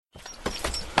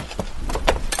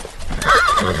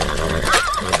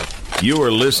You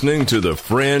are listening to the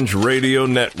Fringe Radio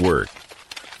Network.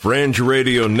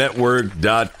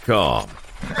 FringeRadioNetwork.com.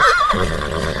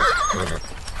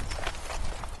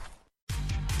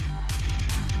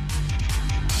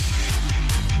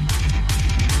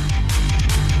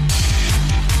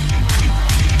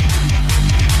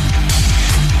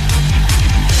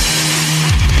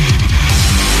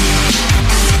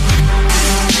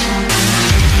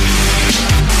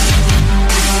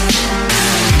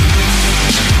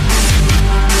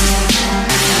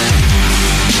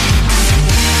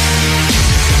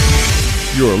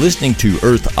 You're listening to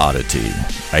Earth Oddity,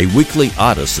 a weekly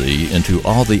odyssey into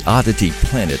all the oddity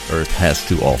planet Earth has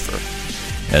to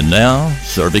offer. And now,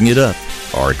 serving it up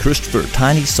are Christopher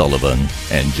Tiny Sullivan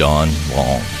and John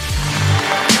Long.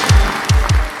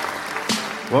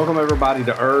 Welcome, everybody,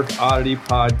 to Earth Oddity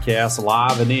Podcast,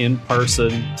 live and in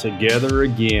person, together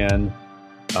again,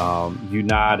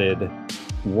 united,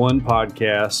 one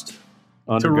podcast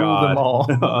under to rule God. them all.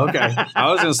 Okay, I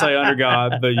was going to say under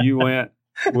God, but you went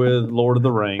with Lord of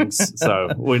the Rings, so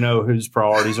we know whose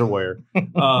priorities are where.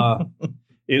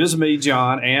 It is me,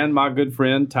 John, and my good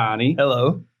friend, Tiny.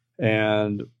 Hello.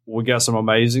 And we got some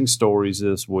amazing stories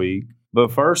this week.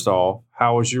 But first off,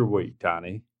 how was your week,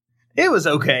 Tiny? It was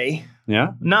okay.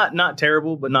 Yeah? Not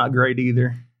terrible, but not great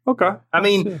either. Okay. I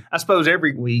mean, I suppose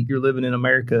every week you're living in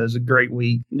America is a great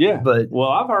week. Yeah. But well,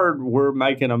 I've heard we're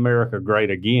making America great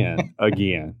again.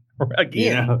 Again.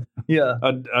 Yeah.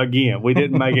 Again. We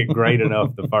didn't make it great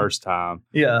enough the first time.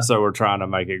 Yeah. So we're trying to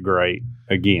make it great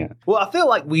again. Well, I feel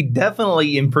like we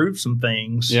definitely improved some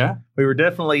things. Yeah. We were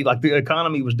definitely, like, the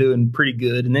economy was doing pretty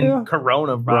good. And then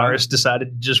coronavirus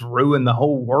decided to just ruin the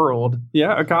whole world.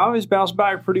 Yeah. Economy's bounced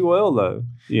back pretty well, though.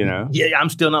 You know? Yeah. I'm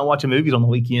still not watching movies on the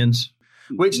weekends.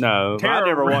 Which no, I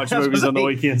never watch movies on the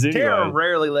weekends anyway. Tara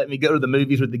rarely let me go to the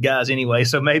movies with the guys anyway,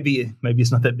 so maybe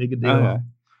it's not that big a deal. Okay.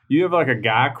 You have like a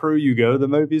guy crew you go to the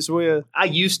movies with? I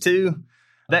used to.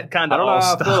 That kind of I don't know all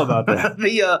how stuff. I feel about that.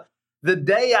 The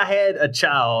day I had a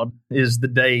child is the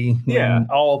day when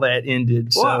all that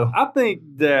ended. So well, I think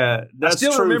that's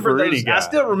true for any guy. I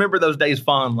still remember those days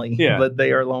fondly, but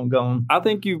they are long gone. I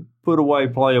think you put away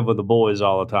playing with the boys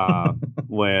all the time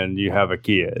when you have a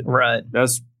kid. Right.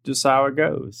 That's just how it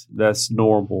goes. That's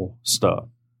normal stuff.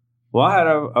 Well, I had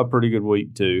a pretty good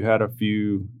week, too. Had a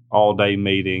few all-day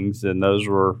meetings, and those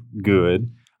were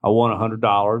good. I won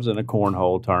 $100 in a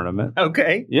cornhole tournament.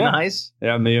 Okay, nice.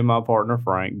 Yeah, me and my partner,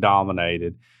 Frank,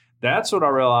 dominated. That's when I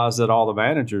realized that all the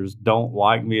managers don't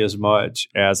like me as much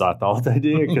as I thought they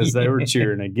did because they were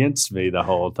cheering against me the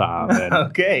whole time. And,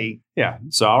 okay. Yeah,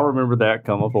 so I'll remember that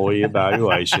come employee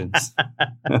evaluations.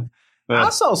 I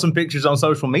saw some pictures on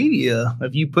social media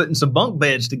of you putting some bunk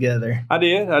beds together. I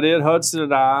did. Hudson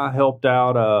and I helped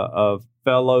out a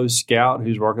fellow scout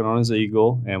who's working on his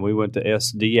Eagle, and we went to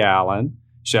SD Allen.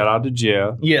 Shout out to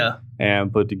Jeff. Yeah.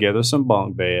 And put together some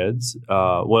bunk beds.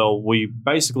 Well, we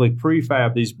basically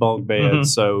prefab these bunk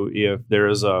beds. So if there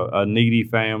is a needy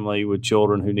family with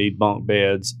children who need bunk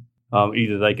beds,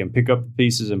 either they can pick up the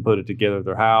pieces and put it together at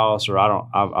their house, or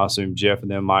I assume Jeff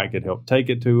and them Mike could help take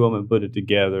it to them and put it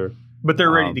together. But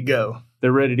they're ready to go.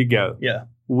 They're ready to go. Yeah.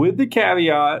 With the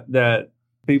caveat that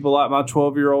people like my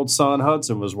 12-year-old son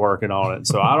Hudson was working on it.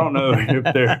 So I don't know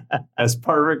if they're as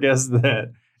perfect as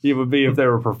that it would be if they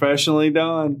were professionally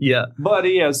done. Yeah. But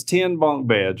he has 10 bunk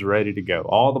beds ready to go,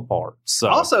 all the parts. So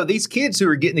also, these kids who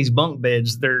are getting these bunk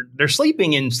beds, they're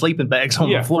sleeping in sleeping bags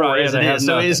on the floor as it is.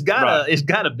 So it's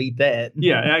gotta beat that.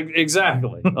 Yeah,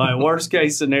 exactly. Like worst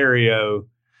case scenario,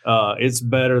 it's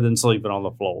better than sleeping on the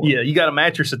floor. Yeah, you got a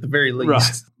mattress at the very least.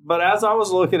 Right. But as I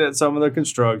was looking at some of the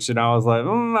construction, I was like, I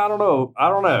don't know.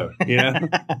 You know?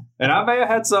 And I may have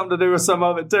had something to do with some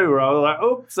of it too, where I was like,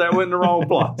 oops, that went in the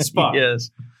wrong spot. Yes.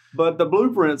 But the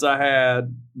blueprints I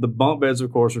had, the bunk beds,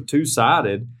 of course, are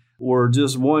two-sided, were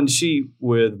just one sheet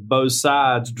with both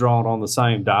sides drawn on the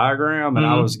same diagram, and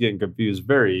I was getting confused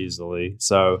very easily.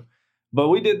 So, but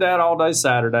we did that all day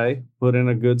Saturday, put in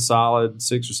a good solid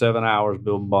 6 or 7 hours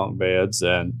building bunk beds,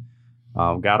 and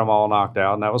got them all knocked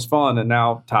out, and that was fun. And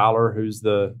now Tyler, who's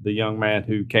the young man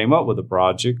who came up with the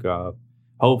project,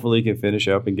 hopefully can finish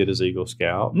up and get his Eagle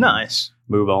Scout. Nice.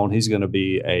 Move on. He's going to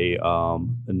be a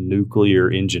nuclear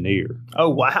engineer. Oh,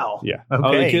 wow. Yeah. Okay.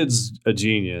 Oh, the kid's a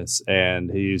genius, and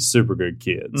he's a super good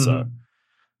kid. So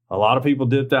a lot of people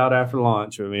dipped out after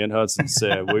lunch when me and Hudson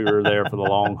said we were there for the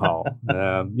long haul.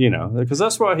 Because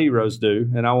that's what heroes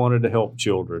do, and I wanted to help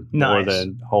children more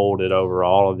than hold it over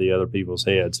all of the other people's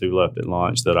heads who left at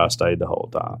lunch that I stayed the whole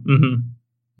time.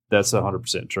 That's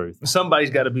 100% truth.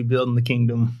 Somebody's got to be building the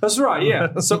kingdom. That's right.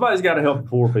 Yeah. Somebody's got to help the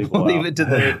poor people. Leave it to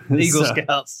the Eagle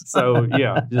Scouts. So,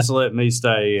 yeah, just let me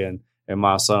stay and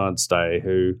my son stay,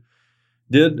 who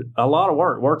did a lot of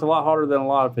worked a lot harder than a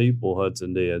lot of people,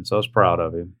 Hudson did. So I was proud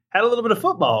of him. Had a little bit of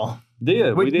football.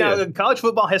 We did. Now, college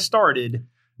football has started.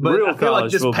 But real I feel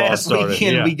like this past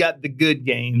weekend we got the good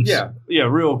games. Yeah,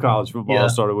 real college football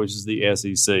started, which is the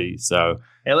SEC. So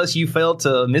LSU fell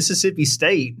to Mississippi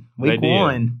State week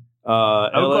 1.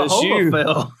 LSU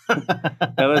fell.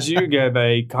 LSU gave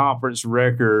a conference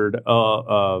record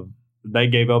they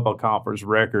gave up a conference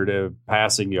record of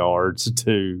passing yards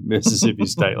to Mississippi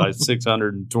State, like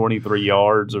 623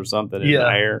 yards or something in the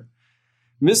air.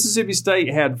 Mississippi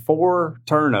State had 4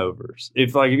 turnovers.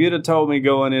 If you'd have told me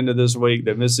going into this week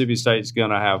that Mississippi State's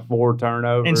going to have 4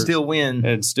 turnovers and still win,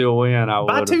 I would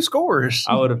by 2 scores.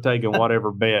 I would have taken whatever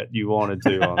bet you wanted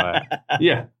to on that.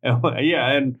 Yeah,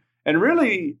 and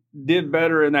really did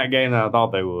better in that game than I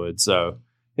thought they would. So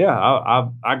yeah,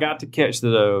 I got to catch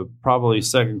the probably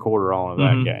second quarter on of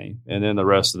that game, and then the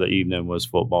rest of the evening was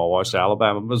football. Watched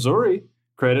Alabama, Missouri.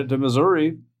 Credit to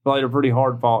Missouri, played a pretty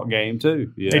hard fought game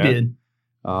too. Yeah. They did.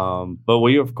 But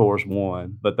we, of course,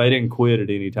 won. But they didn't quit at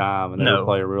any time, and they were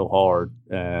playing real hard.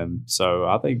 And so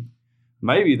I think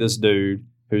maybe this dude,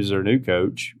 who's their new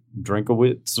coach,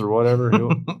 Drinkowitz or whatever,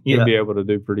 he'll be able to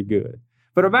do pretty good.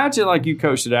 But imagine you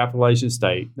coached at Appalachian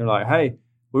State. They're like, hey,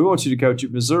 we want you to coach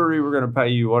at Missouri. We're going to pay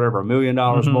you $1 million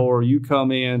more. You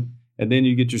come in, and then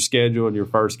you get your schedule and your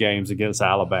first games against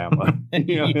Alabama.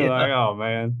 You're like, oh,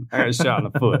 man, I got shot in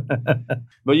the foot.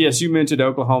 But, yes, you mentioned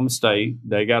Oklahoma State.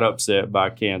 They got upset by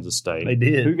Kansas State. They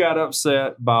did. Who got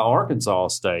upset by Arkansas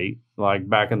State,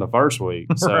 back in the first week.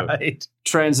 So,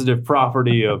 transitive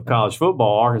property of college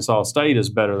football, Arkansas State is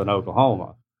better than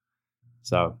Oklahoma.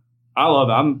 So, I love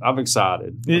it. I'm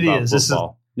excited about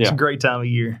football. It's a great time of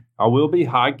year. I will be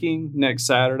hiking next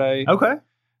Saturday. Okay.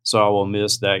 So I will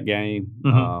miss that game.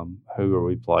 Who are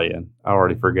we playing? I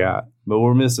already forgot. But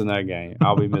we're missing that game.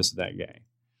 I'll be missing that game.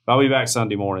 I'll be back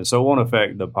Sunday morning, so it won't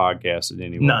affect the podcast in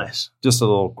any way. Nice. Just a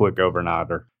little quick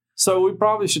overnighter. So we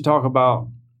probably should talk about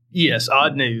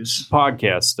odd news.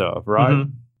 Podcast stuff, right?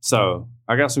 So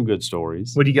I got some good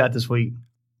stories. What do you got this week?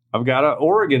 I've got an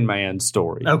Oregon man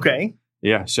story. Okay.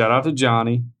 Yeah, shout out to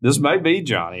Johnny. This may be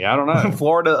Johnny. I don't know.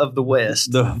 Florida of the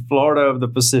West. The Florida of the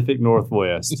Pacific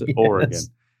Northwest, Oregon.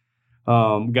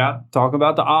 Got talking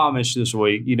about the Amish this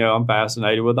week. I'm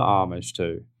fascinated with the Amish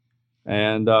too.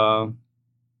 And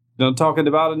talking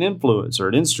about an influencer,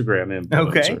 an Instagram influencer.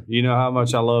 Okay. You know how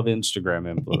much I love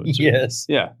Instagram influencers. Yes.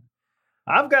 Yeah.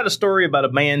 I've got a story about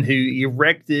a man who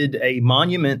erected a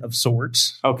monument of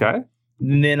sorts. Okay.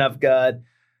 And then I've got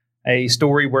a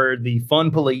story where the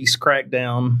fun police cracked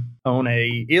down on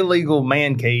a illegal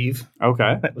man cave.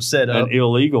 Okay. That was set up. An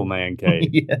illegal man cave.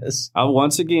 Yes.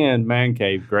 Once again, man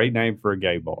cave, great name for a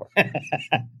gay bar.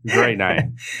 Great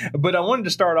name. But I wanted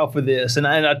to start off with this, and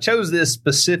I chose this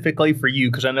specifically for you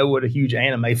because I know what a huge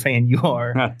anime fan you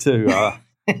are. I do.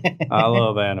 I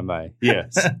love anime.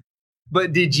 Yes.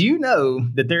 But did you know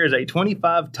that there is a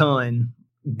 25-ton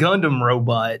Gundam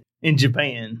robot in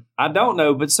Japan? I don't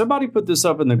know, but somebody put this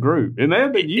up in the group. It may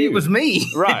have been you. It was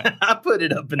me. Right. I put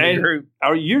it up in the group.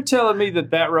 Are you telling me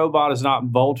that robot is not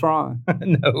Voltron?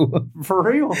 No. For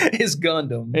real? It's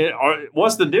Gundam.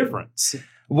 What's the difference?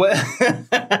 Well,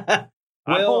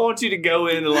 I don't want you to go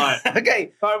into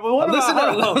okay. All right, well,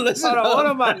 one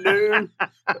of my new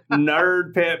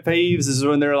nerd pet peeves is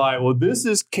when they're like, well, this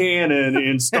is canon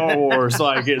in Star Wars,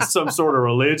 like it's some sort of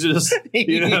religious,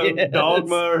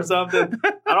 dogma or something.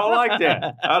 I don't like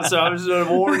that. So I'm just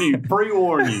going to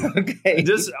pre-warn you. Okay.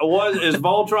 Is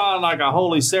Voltron like a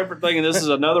wholly separate thing and this is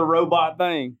another robot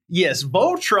thing? Yes,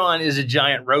 Voltron is a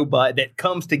giant robot that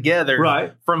comes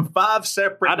together from 5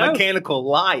 separate mechanical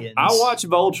lions. I watched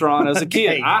Voltron as a kid.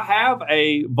 I have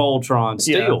a Voltron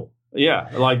still. Yeah,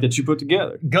 like that you put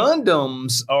together.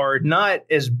 Gundams are not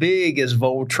as big as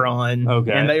Voltron.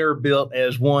 Okay. And they are built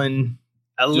as one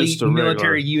elite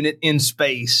military unit in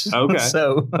space. Okay.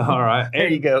 So, all right. There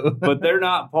you go. But they're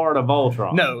not part of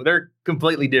Voltron. No, they're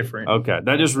completely different. Okay.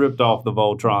 They just ripped off the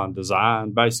Voltron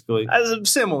design, basically.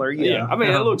 Similar, yeah. I mean,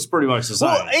 it looks pretty much the same.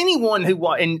 Well, anyone who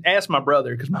and ask my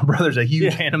brother, because my brother's a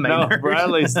huge anime nerd. No,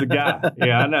 Bradley's the guy.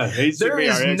 Yeah, I know. There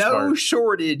is no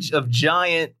shortage of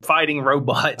giant fighting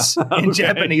robots in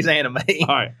Japanese anime. All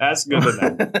right. That's good to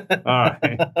know. All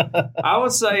right. I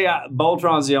would say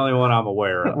Voltron's the only one I'm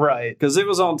aware of. Right. Because it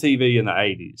was on TV in the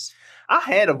 80s. I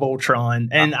had a Voltron,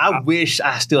 and I wish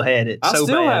I still had it. I so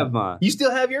still bad. have mine. You still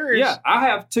have yours? Yeah, I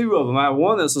have two of them. I have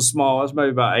one that's a small, it's maybe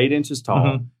about 8 inches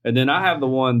tall. And then I have the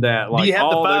one that like do you have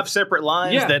the all 5 separate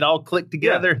lines Yeah. that all click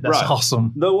together? Yeah, That's right.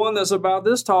 awesome. The one that's about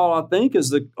this tall, I think,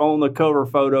 is on the cover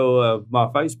photo of my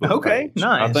Facebook Okay, page.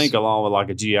 nice. I think along with like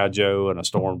a G.I. Joe and a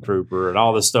Stormtrooper and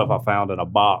all this stuff I found in a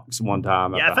box one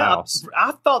time at the house.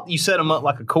 I thought you set them up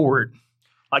like a court.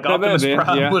 Like That may have Optimus been,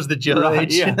 Prime yeah. was the judge. Right,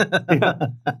 yeah.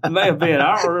 It may have been.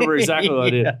 I don't remember exactly what I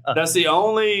did. Yeah. That's the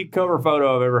only cover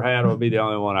photo I've ever had. It would be the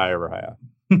only one I ever have.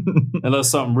 Unless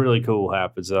something really cool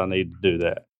happens that I need to do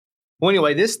that. Well,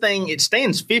 anyway, this thing, it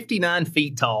stands 59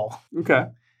 feet tall. Okay.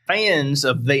 Fans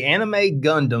of the anime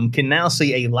Gundam can now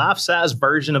see a life-size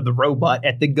version of the robot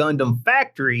at the Gundam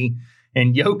factory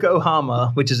in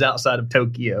Yokohama, which is outside of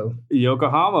Tokyo.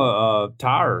 Yokohama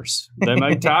tires. They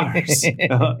make tires. And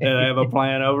they have a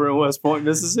plant over in West Point,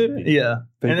 Mississippi. Yeah.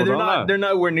 People And don't know. they're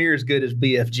nowhere near as good as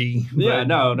BFG. Yeah, but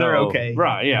no. They're okay.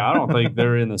 Right, yeah. I don't think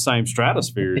they're in the same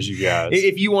stratosphere as you guys.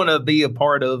 If you want to be a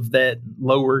part of that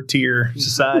lower tier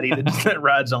society that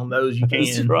rides on those, you can.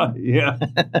 That's right, yeah.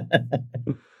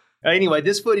 Anyway,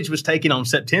 this footage was taken on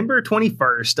September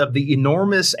 21st of the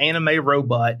enormous anime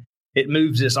robot. It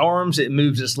moves its arms, it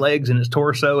moves its legs and its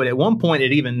torso, and at one point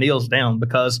it even kneels down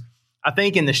because I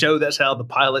think in the show that's how the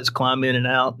pilots climb in and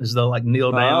out, as they'll like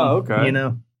kneel down. Oh, okay. You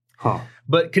know? Huh.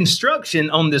 But construction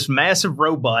on this massive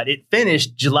robot, it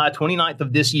finished July 29th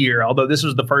of this year, although this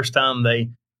was the first time they,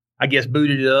 I guess,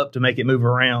 booted it up to make it move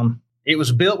around. It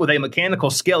was built with a mechanical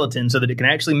skeleton so that it can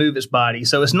actually move its body.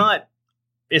 So it's not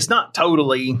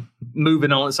totally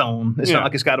moving on its own. It's not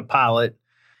like it's got a pilot.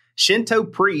 Shinto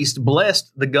priest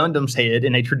blessed the Gundam's head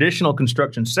in a traditional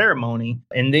construction ceremony.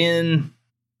 And then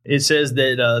it says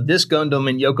that this Gundam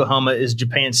in Yokohama is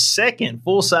Japan's second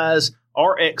full-size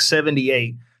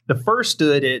RX-78. The first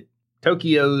stood at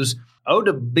Tokyo's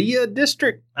Odabiya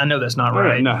district. I know that's not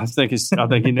right. No, I think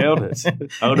he nailed it.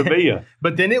 Odabiya.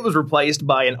 But then it was replaced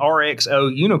by an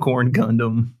RXO Unicorn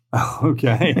Gundam.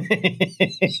 Okay.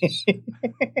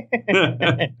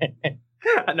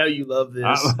 I know you love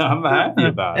this. I'm happy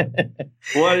about it.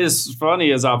 What is funny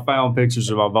is I found pictures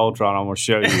of my Voltron. I'm going to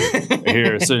show you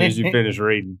here as soon as you finish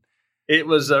reading. It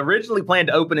was originally planned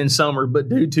to open in summer, but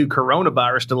due to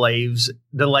coronavirus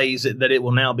delays that it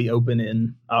will now be open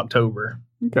in October.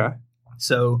 Okay.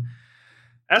 So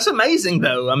that's amazing,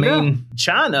 though. I mean,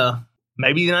 China,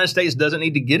 maybe the United States doesn't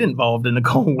need to get involved in the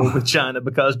Cold War with China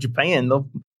because Japan, they'll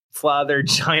fly their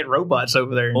giant robots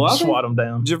over there and swat them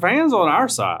down. Japan's on our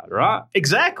side, right?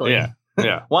 Exactly. Yeah.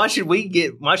 Yeah. Why should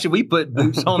we put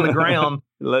boots on the ground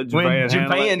Let when Japan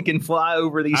Japan can fly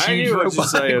over these huge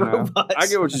robots? I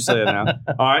get what you're saying now.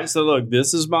 All right. So look,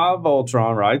 this is my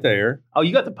Voltron right there. Oh,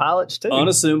 you got the pilots too.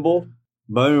 Unassembled.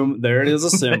 Boom. There it is,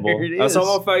 assembled. There it That's is.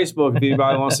 on my Facebook if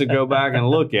anybody wants to go back and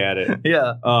look at it.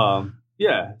 Yeah.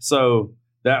 Yeah. So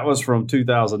that was from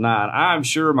 2009. I'm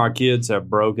sure my kids have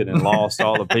broken and lost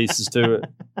all the pieces to it.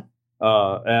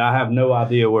 And I have no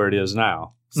idea where it is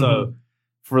now. So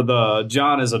for the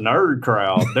John is a nerd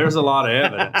crowd, there's a lot of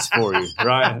evidence for you,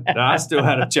 right? And I still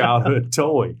had a childhood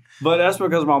toy. But that's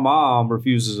because my mom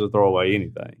refuses to throw away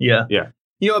anything. Yeah. Yeah.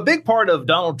 You know, a big part of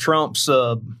Donald Trump's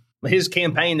his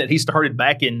campaign that he started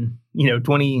back in,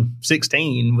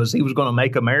 2016 was he was going to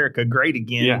make America great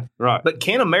again. Yeah, right. But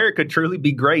can America truly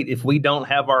be great if we don't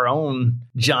have our own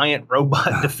giant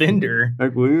robot defender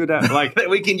Like we would have, like, that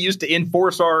we can use to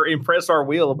impress our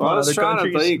will upon I was other trying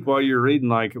countries? to think while you're reading,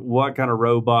 like, what kind of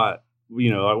robot,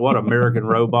 like what American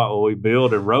robot will we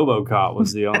build? And RoboCop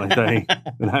was the only thing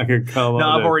that I could come No,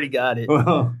 up I've with. already got it.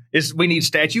 Well, We need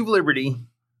Statue of Liberty.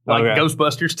 Like Okay.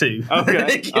 Ghostbusters 2. Okay.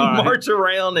 They can All right. march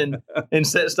around and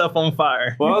set stuff on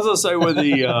fire. well, I was going to say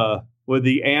with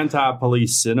the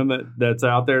anti-police sentiment that's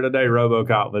out there today,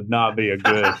 RoboCop would not be a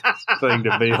good thing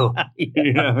to build.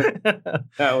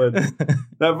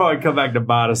 That'd probably come back to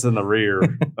bite us in the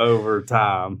rear over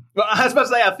time. Well, I was about to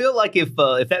say, I feel like if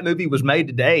that movie was made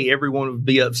today, everyone would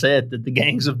be upset that the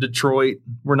gangs of Detroit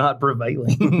were not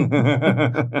prevailing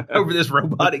over this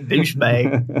robotic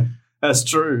douchebag. That's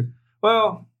true.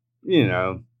 Well,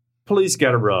 police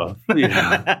got it rough,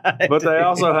 but they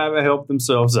also haven't helped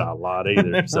themselves out a lot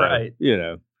either. So, Right.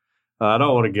 I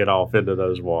don't want to get off into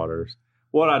those waters.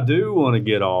 What I do want to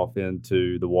get off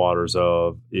into the waters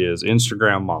of is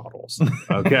Instagram models.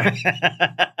 Okay.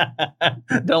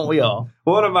 Don't we all?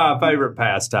 One of my favorite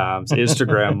pastimes,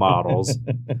 Instagram models.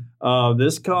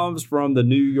 This comes from the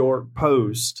New York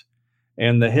Post.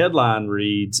 And the headline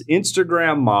reads,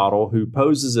 Instagram model who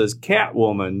poses as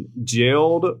Catwoman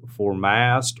jailed for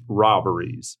masked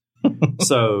robberies.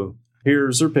 So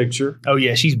Here's her picture. Oh,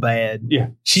 yeah, she's bad. Yeah.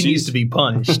 She needs to be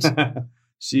punished.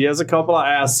 She has a couple of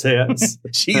assets.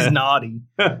 She's naughty.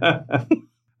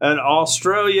 An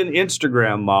Australian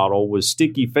Instagram model with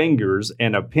sticky fingers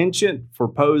and a penchant for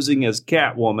posing as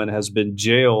Catwoman has been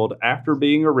jailed after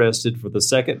being arrested for the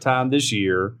second time this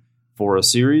year for a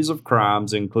series of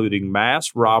crimes, including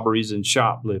mass robberies and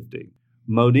shoplifting.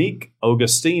 Monique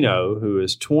Augustino, who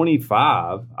is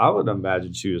 25, I would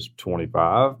imagine she was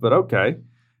 25, but okay,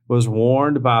 was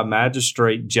warned by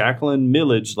magistrate Jacqueline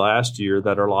Millage last year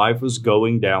that her life was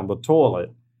going down the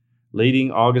toilet, leading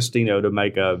Augustino to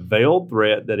make a veiled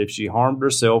threat that if she harmed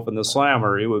herself in the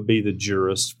slammer, it would be the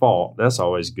jurist's fault. That's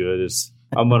always good. It's,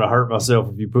 I'm going to hurt myself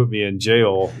if you put me in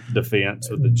jail defense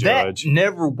with the judge. That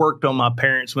never worked on my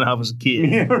parents when I was a kid.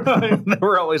 Yeah, right. They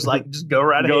were always like, just go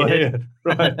right ahead.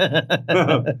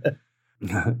 Right.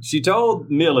 She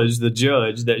told Millage, the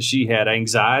judge, that she had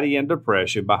anxiety and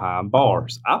depression behind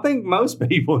bars. I think most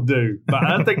people do, but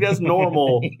I think that's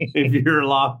normal if you're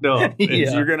locked up.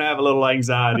 Yeah. You're going to have a little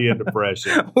anxiety and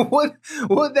depression.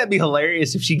 Wouldn't that be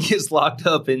hilarious if she gets locked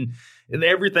up and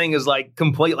everything is like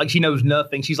complete, like she knows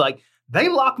nothing? She's like, they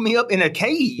lock me up in a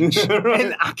cage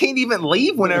and I can't even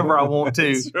leave whenever I want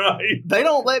to. That's right. They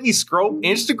don't let me scroll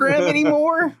Instagram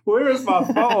anymore. Where is my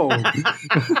phone?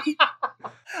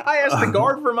 I asked the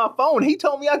guard for my phone. He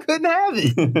told me I couldn't have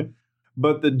it.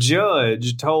 But the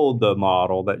judge told the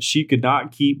model that she could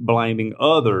not keep blaming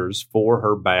others for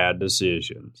her bad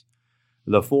decisions.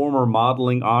 The former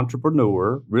modeling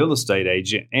entrepreneur, real estate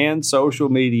agent, and social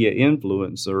media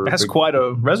influencer. That's quite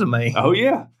a resume. Oh,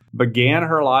 yeah. Began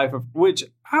her life, which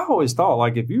I always thought,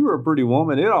 like, if you were a pretty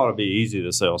woman, it ought to be easy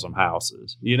to sell some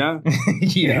houses, you know?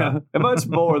 Yeah. And much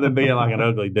more than being like an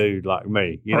ugly dude like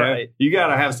me, you know? Right. You got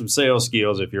to have some sales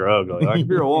skills if you're ugly. Like, if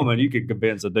you're a woman, you could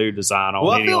convince a dude to sign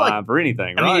on any line for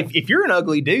anything, right? I mean, if you're an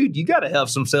ugly dude, you got to have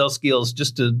some sales skills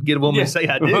just to get a woman to say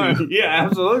I do. Right. Yeah,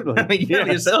 absolutely. I mean, you got to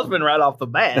be a salesman right off the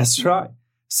bat. That's right.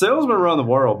 Salesmen run the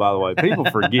world, by the way.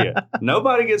 People forget.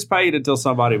 Nobody gets paid until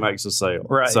somebody makes a sale.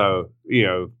 Right. So, you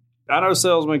know, I know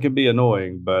salesmen can be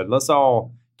annoying, but let's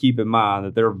all keep in mind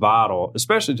that they're vital,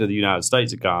 especially to the United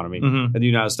States economy. Mm-hmm. And the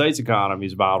United States economy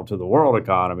is vital to the world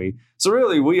economy. So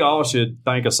really, we all should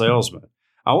thank a salesman.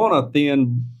 I want a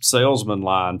thin salesman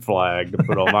line flag to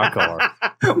put on my car.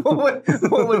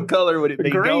 what color would it be?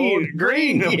 Green.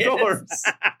 Green, of course.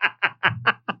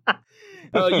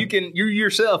 You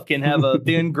yourself can have a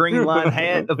thin green line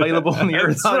hat available on the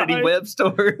Earth Oddity web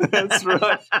store. That's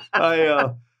right.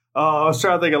 I was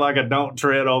trying to think of like a don't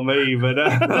tread on me, but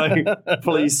like,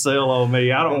 please sell on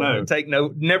me. I don't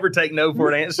know. Never take no for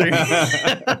an answer.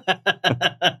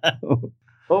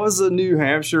 What was the New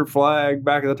Hampshire flag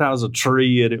back at the time? It was a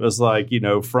tree, and it was like, you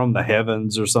know, from the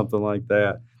heavens or something like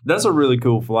that. That's a really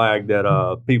cool flag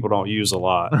that people don't use a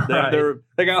lot. Right.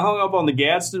 They got hung up on the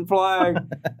Gadsden flag,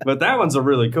 but that one's a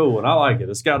really cool one. I like it.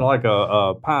 It's got like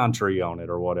a pine tree on it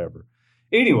or whatever.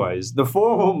 Anyways, the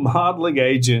former modeling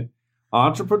agent,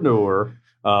 entrepreneur,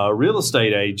 real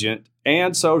estate agent,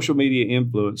 and social media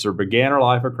influencer began her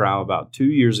life of crime about 2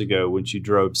 years ago when she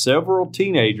drove several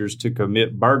teenagers to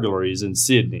commit burglaries in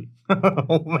Sydney.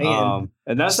 Oh, man.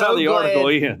 And that's how the article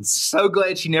ends. So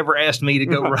glad she never asked me to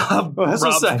go rob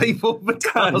people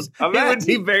because it would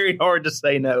be very hard to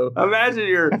say no. Imagine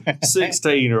you're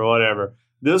 16 or whatever.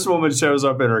 This woman shows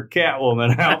up in her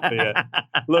Catwoman outfit,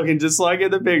 looking just like in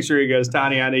the picture. He goes,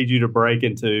 Tiny, I need you to break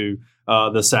into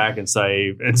the sack and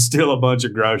save and steal a bunch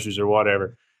of groceries or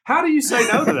whatever. How do you say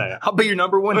no to that? I'll be your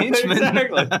number one henchman.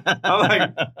 Exactly. I'm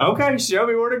like, okay, show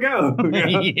me where to go.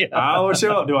 Yeah. I will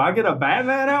show up. Do I get a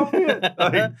Batman outfit?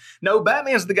 Like, no,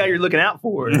 Batman's the guy you're looking out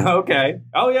for. Okay.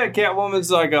 Oh yeah,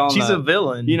 Catwoman's like on. She's a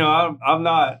villain. You know, I'm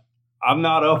not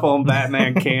up on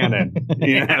Batman canon.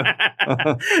 You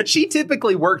know? She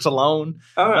typically works alone,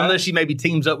 unless she maybe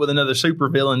teams up with another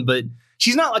supervillain. But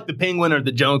she's not like the Penguin or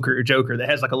the Joker that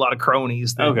has like a lot of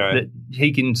cronies that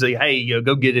he can say, hey,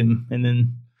 go get him, and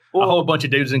then a whole bunch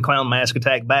of dudes in clown mask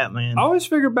attack Batman. I always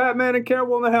figured Batman and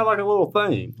Catwoman had like a little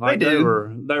thing. Like they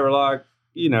do. They were like,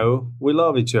 you know, we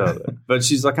love each other. But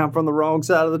she's like, I'm from the wrong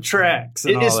side of the tracks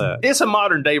and all that. It's a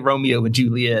modern day Romeo and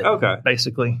Juliet. Okay.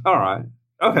 Basically. All right.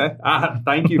 Okay.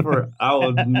 Thank you I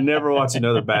will never watch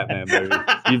another Batman movie.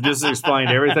 You've just explained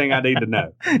everything I need to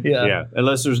know. Yeah. Yeah.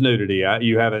 Unless there's nudity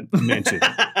you haven't mentioned.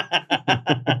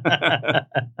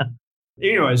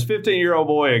 Anyways, 15-year-old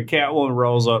boy and Catwoman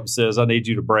rolls up and says, I need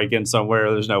you to break in somewhere.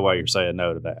 There's no way you're saying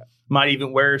no to that. Might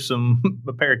even wear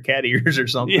a pair of cat ears or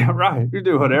something. Yeah, right. You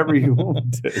do whatever you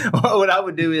want to. What I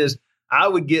would do is I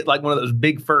would get like one of those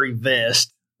big furry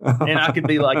vests And I could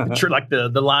be like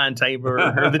the lion tamer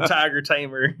or the tiger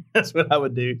tamer. That's what I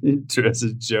would do. You dress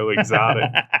as Joe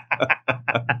Exotic.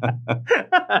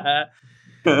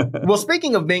 Well,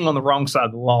 speaking of being on the wrong side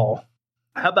of the law,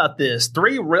 how about this?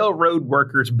 3 railroad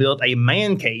workers built a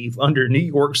man cave under New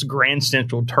York's Grand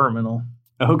Central Terminal.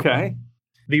 Okay.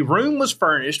 The room was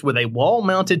furnished with a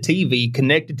wall-mounted TV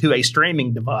connected to a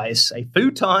streaming device, a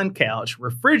futon couch,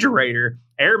 refrigerator,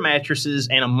 air mattresses,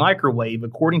 and a microwave,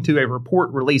 according to a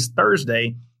report released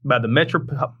Thursday by the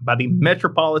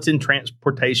Metropolitan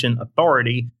Transportation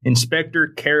Authority. Inspector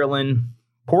Carolyn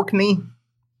Porkney,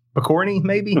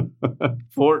 maybe?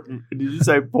 Did you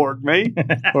say pork me?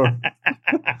 Or...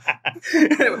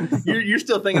 you're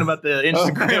still thinking about the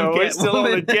Instagram we're still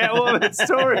on the Catwoman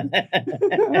story.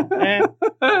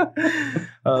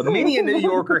 Many a New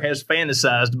Yorker has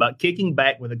fantasized about kicking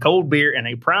back with a cold beer and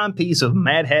a prime piece of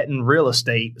Manhattan real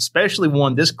estate, especially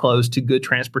one this close to good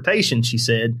transportation, she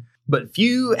said. But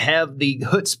few have the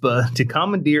chutzpah to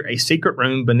commandeer a secret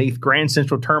room beneath Grand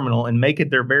Central Terminal and make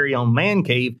it their very own man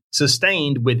cave,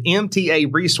 sustained with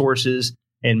MTA resources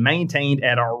and maintained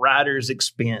at our riders'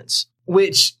 expense.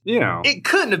 Which, it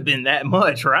couldn't have been that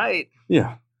much, right?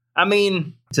 Yeah. I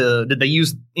mean, did they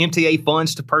use MTA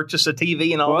funds to purchase a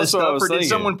TV and all this stuff? Or did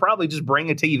someone probably just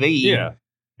bring a TV? Yeah.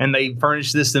 And they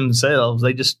furnished this themselves?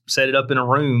 They just set it up in a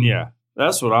room. Yeah.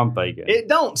 That's what I'm thinking. It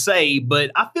don't say,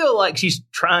 but I feel like she's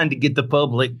trying to get the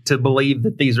public to believe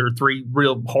that these are 3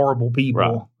 real horrible people.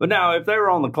 Right. But now, if they were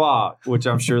on the clock, which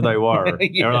I'm sure they were,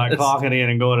 Yes. they're like clocking in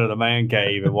and going to the man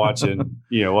cave and watching,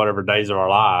 whatever Days of Our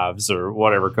Lives or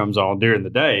whatever comes on during the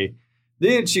day,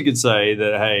 then she could say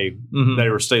that, hey, they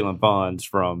were stealing funds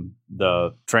from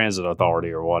the transit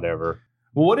authority or whatever.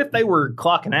 Well, what if they were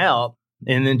clocking out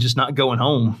and then just not going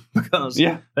home because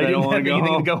they didn't have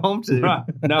anything to go home to? Right.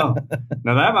 No.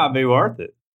 Now, that might be worth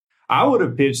it. I would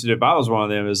have pitched it if I was one of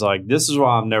them. It's like, this is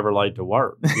why I'm never late to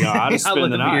work. I just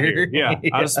spend the night here. Yeah,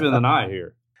 I just spend the night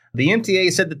here. The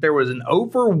MTA said that there was an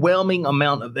overwhelming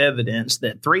amount of evidence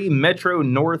that 3 Metro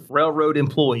North Railroad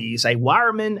employees, a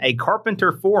wireman, a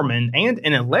carpenter foreman, and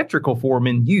an electrical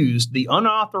foreman used the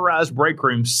unauthorized break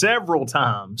room several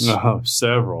times. No,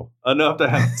 several. Enough to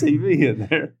have a TV in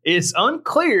there. It's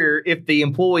unclear if the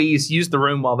employees used the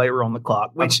room while they were on the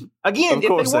clock, which, again, if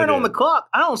they weren't on the clock,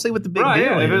 I don't see what the big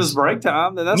deal is. If it was break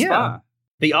time, then that's fine.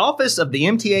 The Office of the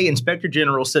MTA Inspector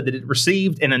General said that it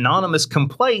received an anonymous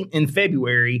complaint in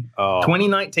February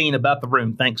 2019 about the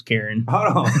room. Thanks, Karen.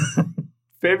 Hold on.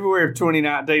 February of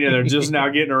 2019, and they're just now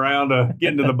getting around to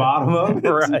getting to the bottom of it?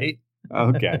 Right.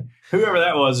 Okay. Whoever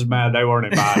that was is mad they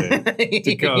weren't invited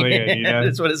to come in,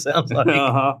 That's what it sounds like.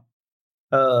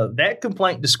 That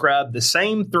complaint described the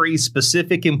same 3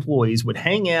 specific employees would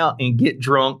hang out and get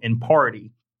drunk and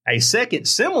party. A second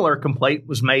similar complaint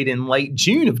was made in late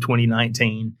June of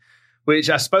 2019, which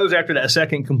I suppose after that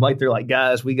second complaint, they're like,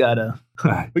 guys, we gotta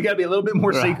be a little bit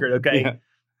more secret, okay? Yeah.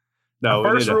 No, the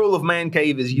first rule of Man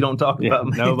Cave is you don't talk about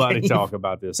Man nobody Cave. Talk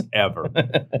about this ever.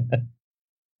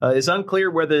 It's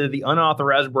unclear whether the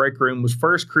unauthorized break room was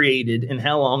first created and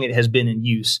how long it has been in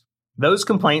use. Those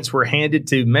complaints were handed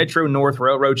to Metro North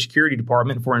Railroad Security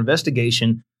Department for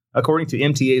investigation, according to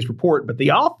MTA's report, but the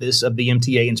Office of the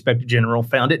MTA Inspector General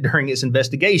found it during its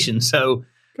investigation. So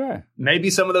maybe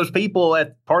some of those people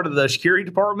at part of the security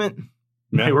department,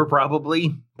 they were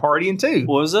probably partying too.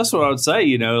 Well, that's what I would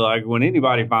say, like when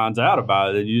anybody finds out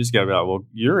about it, then you just got to be like, well,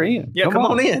 you're in. Yeah, come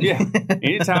on in. Yeah.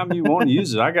 Anytime you want to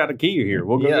use it, I got a key here.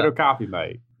 We'll go get a copy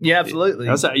made. Yeah, absolutely.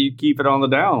 That's how you keep it on the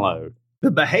download. The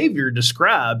behavior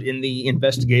described in the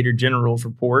Investigator General's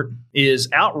report is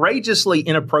outrageously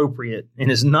inappropriate and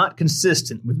is not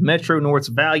consistent with Metro North's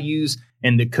values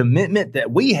and the commitment that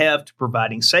we have to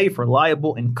providing safe,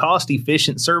 reliable, and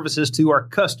cost-efficient services to our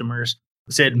customers,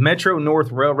 said Metro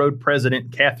North Railroad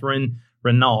President Catherine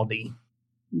Rinaldi.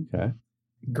 Okay.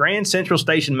 Grand Central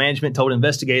Station management told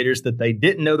investigators that they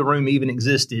didn't know the room even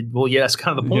existed. Well, yeah, that's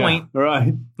kind of the point. Yeah,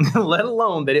 right. Let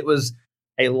alone that it was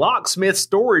a locksmith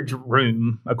storage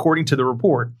room, according to the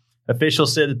report.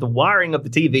 Officials said that the wiring of the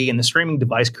TV and the streaming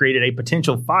device created a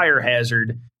potential fire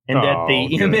hazard, and that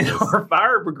the MNR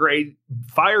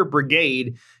fire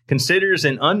brigade considers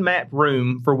an unmapped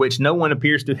room for which no one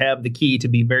appears to have the key to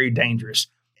be very dangerous.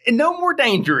 And no more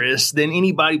dangerous than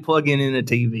anybody plugging in a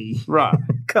TV. Right.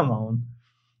 Come on.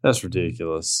 That's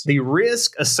ridiculous. The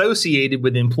risk associated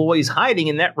with employees hiding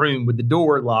in that room with the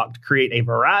door locked create a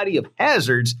variety of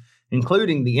hazards,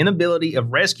 including the inability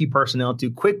of rescue personnel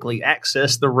to quickly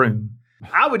access the room.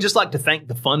 I would just like to thank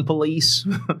the Fun Police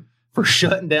for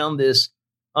shutting down this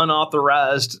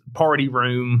unauthorized party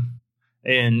room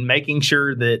and making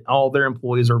sure that all their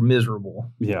employees are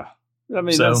miserable. Yeah. I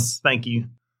mean, so thank you.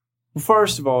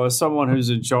 First of all, as someone who's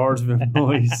in charge of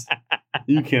employees,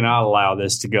 you cannot allow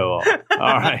this to go on. All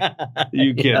right.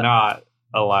 You cannot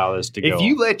allow this to go on. If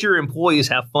you let your employees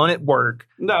have fun at work,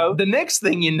 no, the next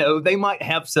thing you know, they might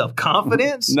have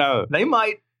self-confidence. No. They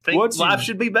might think life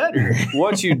should be better.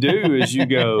 What you do is you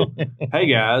go, hey,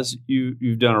 guys,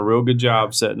 you've done a real good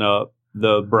job setting up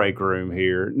the break room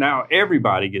here. Now,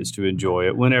 everybody gets to enjoy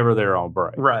it whenever they're on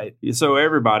break. Right. So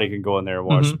everybody can go in there and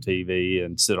watch some TV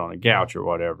and sit on a couch or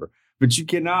whatever. But you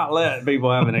cannot let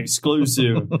people have an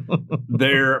exclusive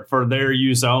for their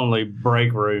use only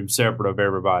break room separate of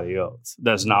everybody else.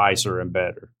 That's nicer and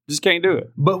better. Just can't do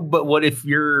it. But what if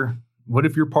you're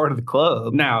part of the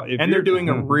club now and they're doing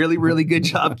a really, really good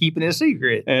job keeping it a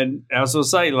secret? And I was going to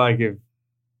say, like,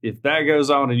 if that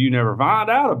goes on and you never find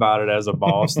out about it as a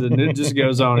boss, then it just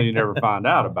goes on and you never find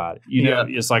out about it. You know,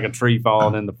 it's like a tree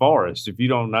falling in the forest. If you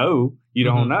don't know, you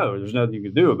don't know. There's nothing you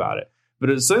can do about it. But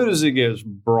as soon as it gets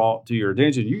brought to your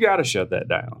attention, you got to shut that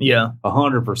down. Yeah.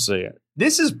 100%.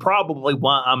 This is probably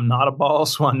why I'm not a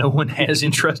boss, why no one has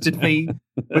entrusted me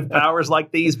with powers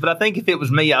like these. But I think if it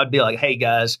was me, I'd be like, hey,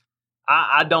 guys,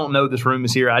 I don't know this room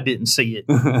is here. I didn't see it.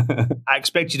 I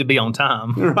expect you to be on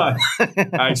time. Right.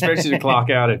 I expect you to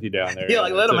clock out if you're down there. Yeah,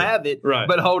 like let them have it, right?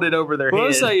 But hold it over their head.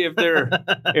 Let's say if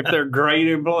they're great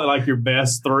employees, like your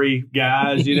best three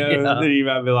guys, you know, then you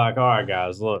might be like, all right,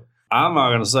 guys, look, I'm not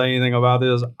going to say anything about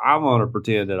this. I'm going to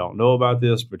pretend I don't know about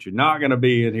this, but you're not going to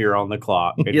be in here on the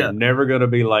clock, and you're never going to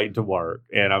be late to work,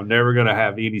 and I'm never going to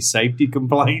have any safety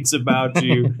complaints about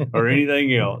you or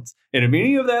anything else. And if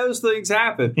any of those things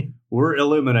happen, we're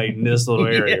eliminating this little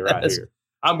area right here.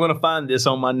 I'm going to find this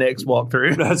on my next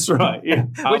walkthrough. That's right. Yeah.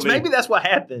 Maybe that's what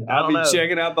happened. I'll be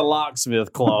checking out the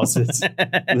locksmith closets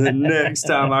the next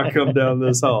time I come down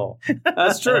this hall.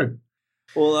 That's true.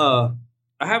 Well,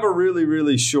 I have a really,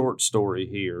 really short story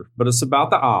here, but it's about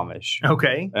the Amish.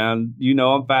 Okay. And, you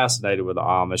know, I'm fascinated with the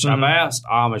Amish. I've asked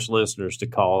Amish listeners to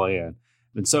call in.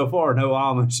 And so far, no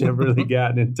Amish have really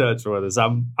gotten in touch with us.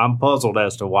 I'm puzzled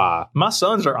as to why. My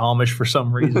sons are Amish for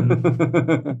some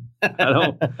reason. I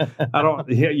don't.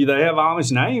 Yeah, they have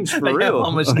Amish names for real.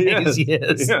 Have Amish names,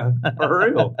 yes. Yeah,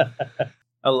 for real.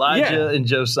 Elijah and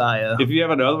Josiah. If you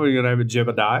have another one, you're gonna name it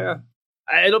Jebediah.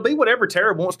 It'll be whatever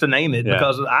Tara wants to name it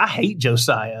because I hate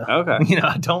Josiah. Okay. You know,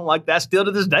 I don't like that. Still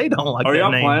to this day, don't like that name.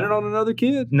 Are y'all planning on another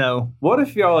kid? No. What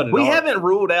if y'all had We haven't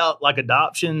ruled out like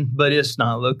adoption, but it's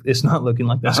not looking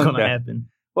like that's going to happen.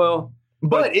 Well,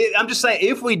 but I'm just saying,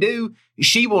 if we do,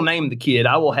 she will name the kid.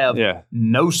 I will have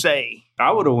no say.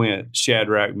 I would have went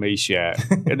Shadrach, Meshach,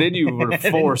 and then you were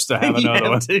forced to have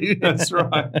another one. That's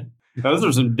right. Those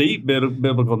are some deep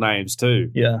biblical names,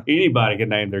 too. Yeah. Anybody can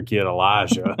name their kid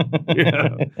Elijah.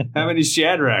 How many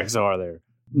Shadrachs are there?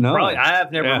 No. Probably. I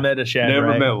have never met a Shadrach.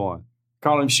 Never met one.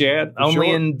 Call him Shad?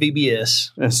 Only in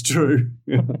VBS. That's true.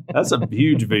 That's a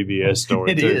huge VBS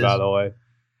story, too, by the way.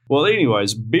 Well,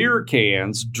 anyways, beer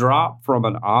cans dropped from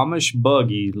an Amish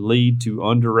buggy lead to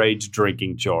underage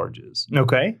drinking charges.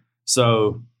 Okay.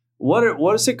 So...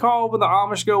 What is it called when the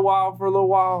Amish go wild for a little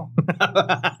while?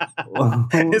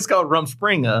 It's called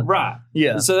Rumspringa. Right.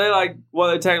 Yeah. So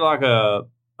they take like a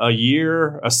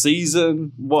year, a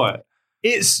season, what?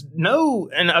 It's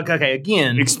okay,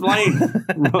 again. Explain.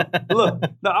 Look,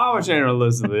 the Amish ain't gonna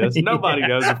listen to this. Nobody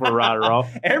knows if we're right or wrong.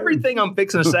 Everything I'm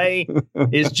fixing to say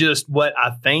is just what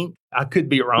I think. I could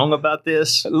be wrong about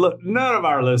this. Look, none of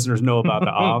our listeners know about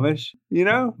the Amish, you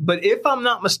know? But if I'm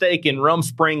not mistaken,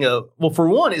 Rumspringa, well, for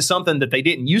one, it's something that they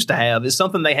didn't used to have. It's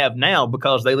something they have now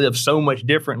because they live so much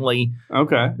differently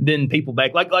than people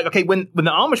back. Like okay, when the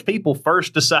Amish people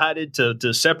first decided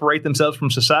to separate themselves from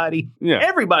society,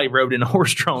 everybody rode in a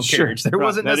horse-drawn carriage. There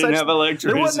wasn't no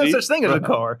such thing as a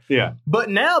car. Yeah. But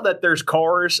now that there's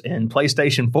cars and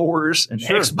PlayStation 4s and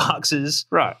Xboxes,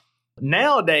 right.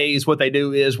 Nowadays, what they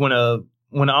do is when an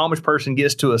Amish person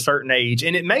gets to a certain age,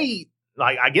 and it may,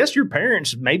 like, I guess your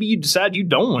parents, maybe you decide you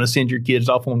don't want to send your kids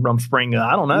off on Rumspringa.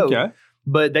 I don't know. Okay.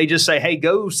 But they just say, hey,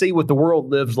 go see what the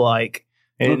world lives like.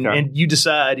 And you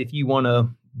decide if you want to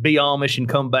be Amish and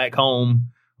come back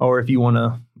home or if you want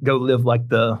to go live like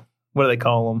what do they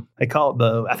call them?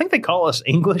 I think they call us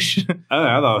English.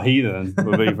 I thought heathen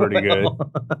would be pretty good.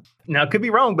 Now, it could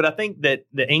be wrong, but I think that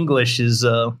the English is...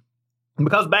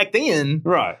 because back then,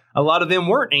 a lot of them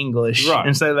weren't English,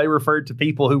 and so they referred to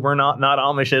people who were not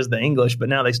Amish as the English. But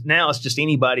now it's just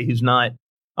anybody who's not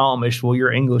Amish. Well,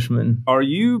 you're Englishman. Are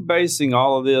you basing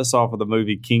all of this off of the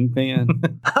movie Kingpin?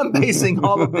 I'm basing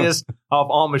all of this off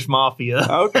Amish Mafia.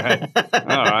 Okay,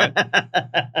 all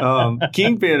right.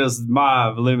 Kingpin is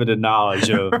my limited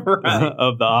knowledge of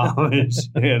the Amish,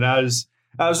 and I just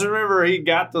remember he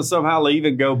got to somehow leave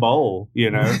and go bowl.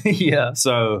 You know, yeah.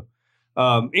 So.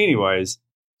 Anyways.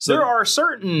 So there are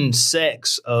certain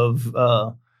sects of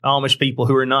Amish people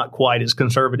who are not quite as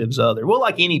conservative as others. Well,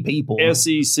 like any people.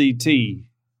 SECT,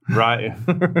 right?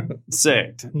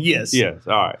 Sect. Yes. Yes.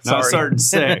 All right. Not certain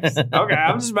sects. Okay.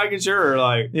 I'm just making sure,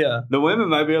 like, the women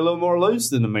may be a little more loose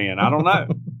than the men. I don't know.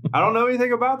 I don't know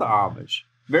anything about the Amish.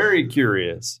 Very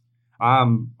curious.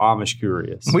 I'm Amish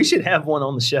curious. We should have one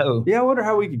on the show. Yeah, I wonder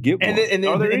how we could get one. And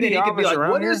then he could be like,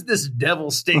 what is this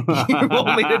devil stick you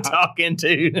want me to talk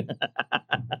into?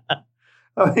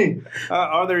 I mean,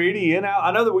 are there any in Alabama?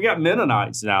 I know that we got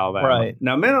Mennonites in Alabama. Right.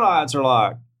 Now, Mennonites are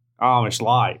like Amish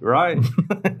light, right?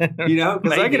 You know,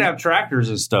 because they can have tractors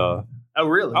and stuff. Oh,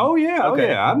 really? Oh, yeah. Okay. Oh,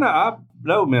 yeah. I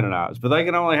know Mennonites, but they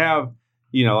can only have,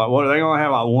 you know, like what they only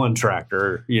have like one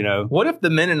tractor, you know. What if the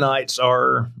Mennonites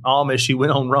are Amish who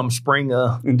went on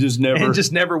Rumspringa and just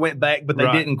never went back, but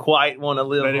they didn't quite want to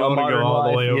live they didn't a want to modern go all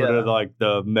life. the way over to like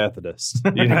the Methodists,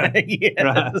 you know?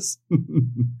 Yes.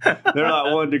 They're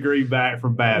like 1 degree back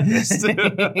from Baptist. I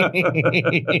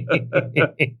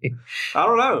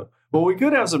don't know. Well, we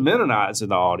could have some Mennonites in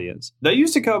the audience. They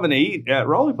used to come and eat at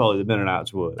Roly Poly, the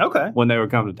Mennonites would. Okay. When they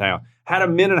would come to town. Had a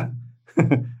Mennonite.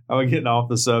 I'm getting off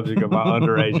the subject of my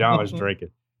underage Amish drinking.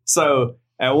 So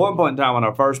at one point in time when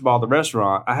I first bought the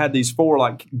restaurant, I had these 4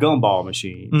 like gumball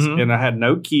machines and I had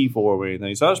no key for them or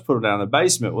anything. So I just put them down in the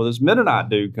basement. Well, this Mennonite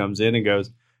dude comes in and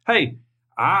goes, hey,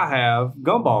 I have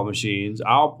gumball machines.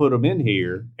 I'll put them in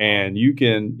here and you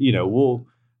can, you know, we'll,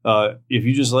 if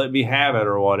you just let me have it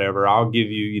or whatever, I'll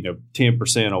give you, you know,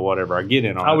 10% or whatever I get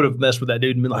in on it. I would have messed with that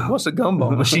dude and been like, what's a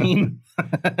gumball machine?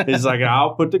 He's like,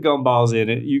 I'll put the gumballs in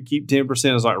it. You keep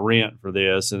 10% as like rent for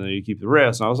this, and then you keep the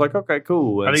rest. And I was like, okay,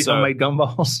 cool. Are these homemade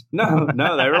gumballs? No,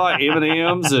 they were like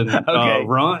M&Ms and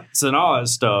runts and all that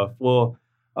stuff. Well,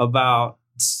 about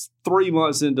 3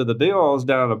 months into the deal, I was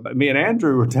me and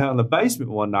Andrew were down in the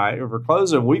basement one night and for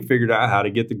closing. We figured out how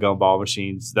to get the gumball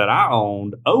machines that I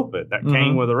owned open that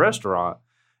came with a restaurant.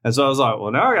 And so I was like,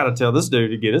 well, now I got to tell this dude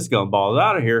to get his gumballs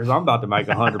out of here because I'm about to make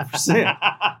 100%,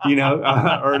 you know,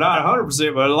 or not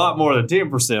 100%, but a lot more than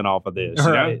 10% off of this.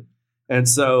 You know? And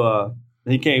so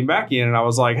he came back in and I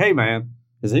was like, hey, man,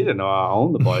 because he didn't know I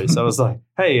owned the place. I was like,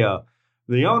 hey,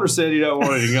 the owner said he don't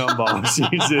want any gumball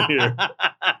machines in here.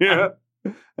 Yeah.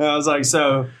 And I was like,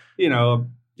 so, you know,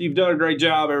 you've done a great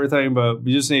job, everything, but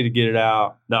we just need to get it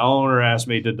out. The owner asked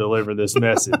me to deliver this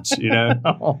message, you know?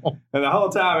 And the whole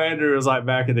time Andrew was like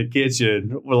back in the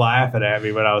kitchen laughing at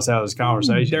me when I was having this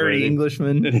conversation. Dirty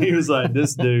Englishman. And he was like,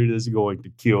 this dude is going to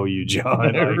kill you,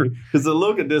 John. Because the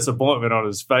look of disappointment on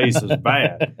his face was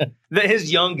bad.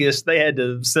 His youngest, they had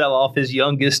to sell off his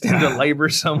youngest into labor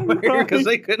somewhere because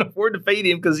they couldn't afford to feed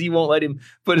him because he won't let him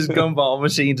put his gumball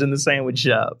machines in the sandwich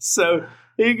shop. So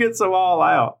he gets them all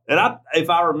out. And if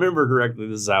I remember correctly,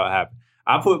 this is how it happened.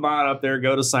 I put mine up there,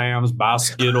 go to Sam's, buy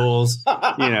Skittles,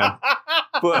 you know,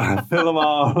 fill them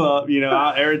all up. You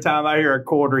know, every time I hear a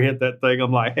quarter hit that thing,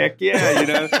 I'm like, heck yeah, you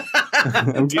know.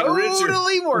 I'm getting richer.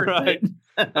 Totally worth it.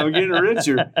 I'm getting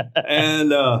richer. And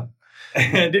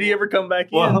did he ever come back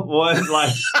in? Well,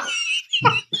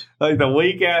 like the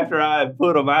week after I had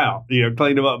put them out, you know,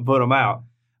 cleaned them up and put them out,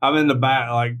 I'm in the back,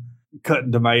 like,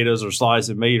 cutting tomatoes or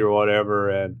slicing meat or whatever.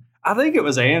 And I think it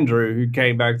was Andrew who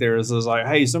came back there and was like,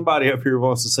 hey, somebody up here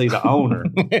wants to see the owner.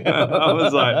 I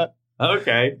was like,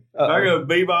 okay. I go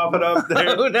bebopping up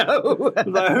there. Oh, no. I was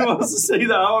like, who wants to see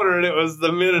the owner? And it was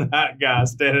the Mennonite guy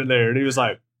standing there. And he was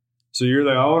like, so you're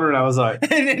the owner? And I was like,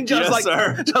 and then yes,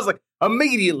 sir. Just like,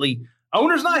 immediately,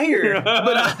 owner's not here,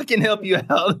 but I can help you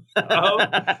out.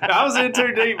 I was in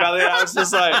too deep by then. I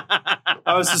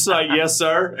was just like, yes,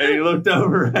 sir. And he looked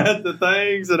over at the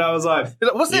things, and I was like,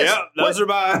 what's this? Yep, those are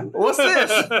mine. What's this?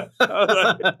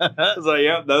 I was like,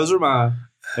 yep, those are mine.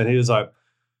 And he was like,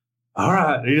 all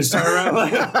right. And he just turned around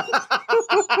like,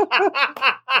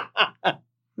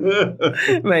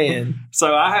 man.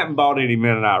 So I haven't bought any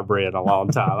Mennonite bread in a long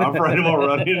time. I'm afraid I'm gonna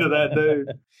run into that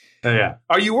dude. Yeah.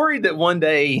 Are you worried that one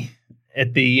day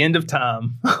at the end of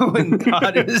time, when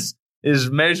God is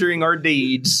measuring our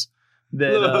deeds,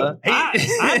 that look,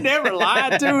 I never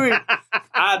lied to him.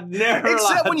 I never lied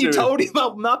except when to you him. told him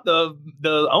I'm not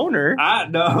the owner. I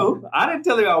didn't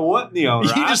tell him I wasn't the owner.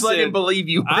 You just let him believe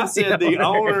you. I said the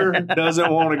owner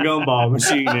doesn't want a gumball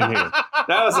machine in here.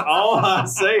 That was all I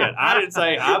said. I didn't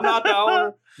say I'm not the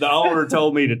owner. The owner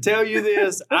told me to tell you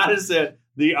this. I just said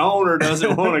the owner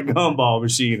doesn't want a gumball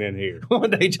machine in here.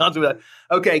 One day Johnson will be like,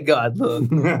 okay, God, look,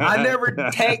 I never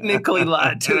technically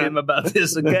lied to him about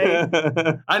this, okay?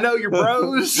 I know you're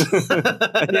bros.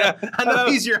 Yeah, I know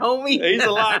he's your homie. He's a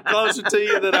lot closer to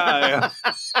you than I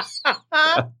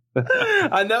am.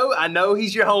 I know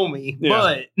he's your homie,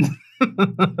 Yeah. but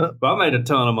But I made a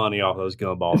ton of money off those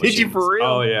gumball machines. Did you for real?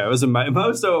 Oh, yeah. It was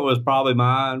most of it was probably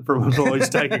mine from employees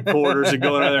taking quarters and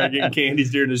going out there and getting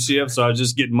candies during the shift, so I was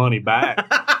just getting money back.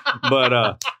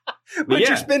 But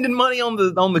you're spending money on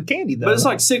the candy, though. But it's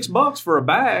like $6 for a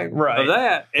bag of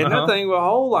that. And that thing will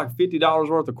hold like $50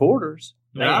 worth of quarters.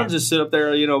 And I'd just sit up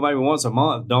there, maybe once a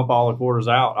month, dump all the quarters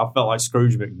out. I felt like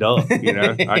Scrooge McDuck,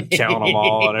 I'd count them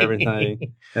all and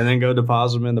everything, and then go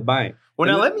deposit them in the bank. Well,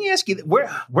 now let me ask you,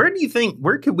 where do you think,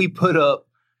 where could we put up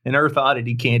an Earth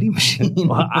Oddity candy machine?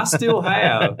 Well, I still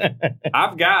have.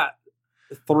 I've got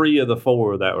 3 of the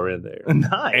 4 that were in there.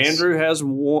 Nice. Andrew has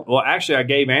one. Well, actually, I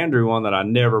gave Andrew one that I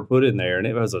never put in there, and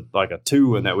it was like a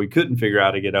 2 one that we couldn't figure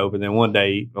out to get open. Then one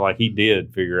day, he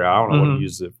did figure out. I don't know what he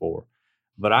used it for.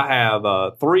 But I have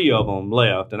 3 of them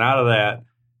left, and out of that,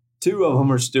 2 of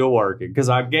them are still working because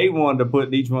I gave one to put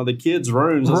in each one of the kids'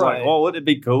 rooms. I was like, "Oh, wouldn't it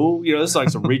be cool? It's like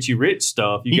some Richie Rich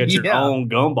stuff. You got your own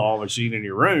gumball machine in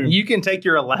your room. You can take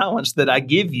your allowance that I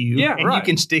give you, and you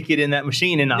can stick it in that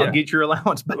machine, and I'll get your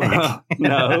allowance back."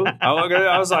 No,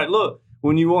 I was like, "Look,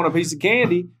 when you want a piece of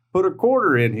candy, put a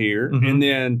quarter in here, and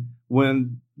then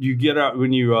when you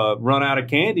run out of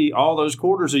candy, all those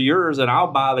quarters are yours, and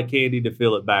I'll buy the candy to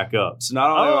fill it back up." So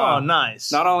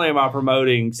not only am I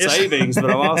promoting savings,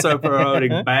 but I'm also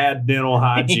promoting bad dental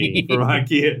hygiene for my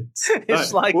kids.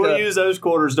 It's we'll use those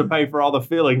quarters to pay for all the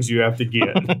fillings you have to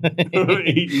get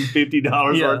eating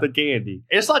 $50 worth of candy.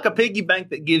 It's like a piggy bank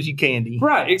that gives you candy.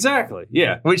 Right, exactly.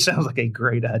 Yeah. Which sounds like a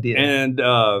great idea. And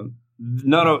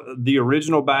none of the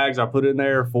original bags I put in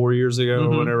there 4 years ago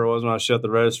or whenever it was when I shut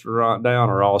the restaurant down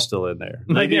are all still in there.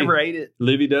 They never ate it.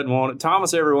 Livy doesn't want it.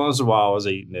 Thomas every once in a while was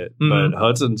eating it. But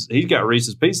Hudson's, he's got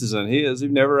Reese's Pieces in his. He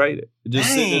never ate it. Just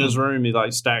sitting in his room,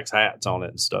 he stacks hats on it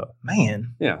and stuff.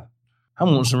 Man. Yeah. I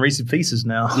want some Reese's Pieces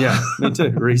now. Yeah, me too.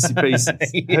 Reese's Pieces.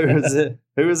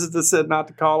 Who was it that said not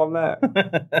to call him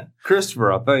that?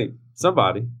 Christopher, I think.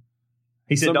 Somebody.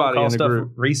 He said don't call stuff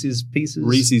Reese's Pieces.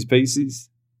 Reese's Pieces.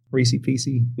 Reese's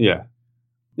Pieces. Yeah.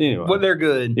 Anyway. Well, they're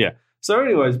good. Yeah. So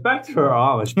anyways, back to our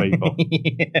Amish people.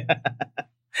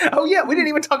 Oh, yeah. We didn't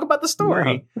even talk about the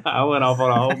story. No, I went off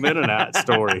on a whole Mennonite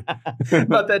story.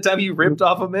 About that time you ripped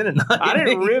off a Mennonite. I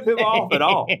didn't rip him off at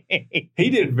all. He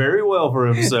did very well for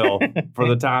himself for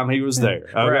the time he was there.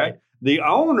 Okay? Right. The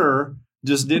owner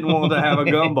just didn't want to have a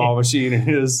gumball machine in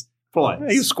his place.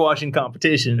 He was squashing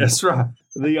competition. That's right.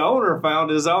 The owner found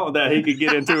his own that he could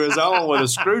get into his own with a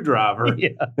screwdriver. Yeah.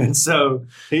 And so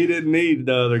he didn't need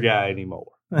the other guy anymore.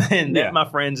 And that, my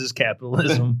friends, is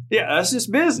capitalism. Yeah, that's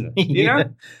just business. You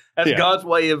know? That's God's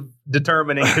way of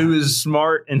determining who is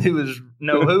smart and who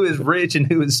is rich and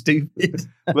who is stupid.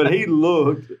 But he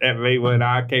looked at me when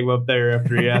I came up there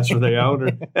after he asked for the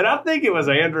owner. And I think it was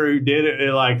Andrew who did it.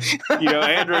 And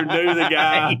Andrew knew the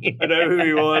guy, knew who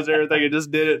he was, everything, and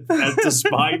just did it to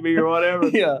spite me or whatever.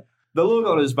 Yeah. The look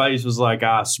on his face was like,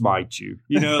 I smite you.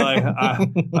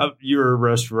 You're a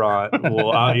restaurant.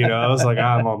 Well, I was like,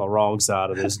 I'm on the wrong side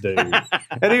of this dude.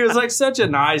 And he was like such a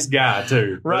nice guy,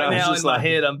 too. Right now in my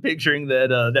head, I'm picturing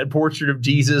that portrait of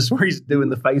Jesus where he's doing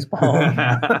the face palm.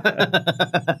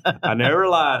 I never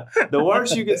lied. The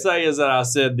worst you could say is that I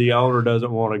said the owner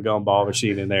doesn't want a gumball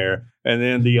machine in there. And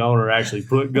then the owner actually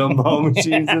put gumball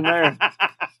machines in there.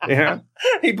 Yeah.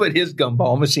 He put his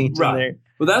gumball machines in there.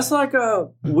 Well, that's like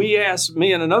me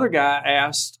and another guy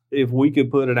asked if we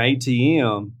could put an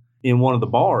ATM in one of the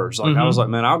bars. I was like,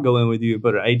 man, I'll go in with you and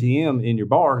put an ATM in your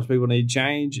bar because people need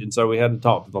change. And so we had to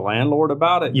talk to the landlord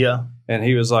about it. Yeah. And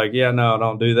he was like, yeah, no,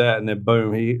 don't do that. And then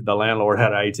boom, the landlord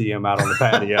had an ATM out on the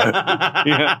patio.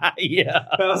 Yeah.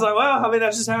 I was like, well,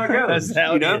 that's just how it goes. That's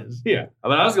how it is. Yeah.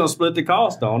 I was going to split the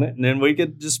cost on it and then we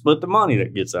could just split the money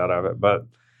that gets out of it. But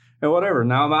whatever,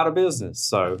 now I'm out of business.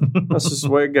 So that's just the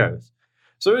way it goes.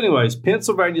 So anyways,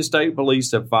 Pennsylvania State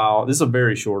Police have filed, this is a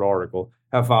very short article,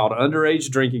 have filed underage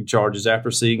drinking charges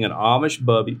after seeing an Amish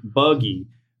buggy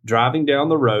driving down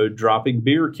the road dropping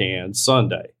beer cans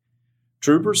Sunday.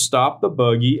 Troopers stopped the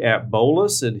buggy at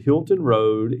Bolus and Hilton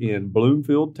Road in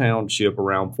Bloomfield Township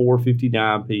around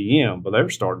 4:59 p.m., but they were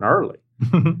starting early.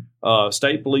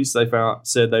 State police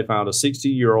said they found a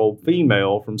 60-year-old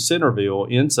female from Centerville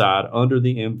inside under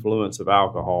the influence of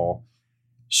alcohol.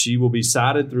 She will be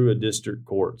cited through a district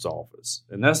court's office.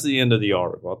 And that's the end of the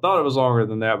article. I thought it was longer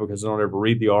than that because I don't ever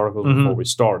read the articles before we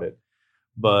started.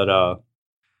 But I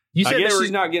guess she's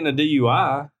not getting a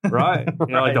DUI, right?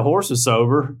 Like the horse is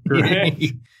sober. Correct?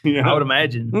 I would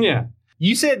imagine. Yeah.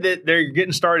 You said that they're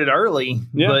getting started early,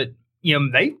 but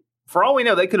they For all we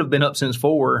know, they could have been up since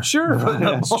 4. Sure.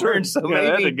 That's true. So They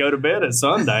had to maybe, go to bed at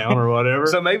sundown or whatever.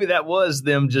 so maybe that was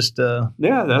them just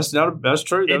yeah, that's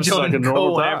true. That's enjoying like a the normal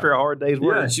cold time. after a hard day's Yeah,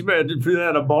 work. she better do that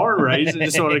at a barn race and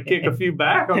just want to kick a few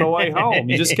back on the way home.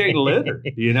 You just can't litter,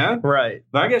 you know? Right.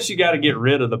 But I guess you got to get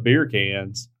rid of the beer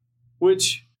cans,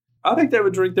 which I think they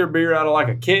would drink their beer out of like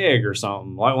a keg or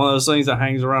something, like one of those things that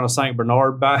hangs around a St.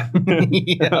 Bernard back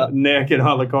Yeah. neck in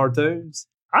all the cartoons.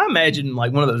 I imagine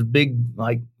like one of those big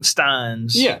like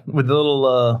steins, Yeah. with the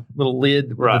little lid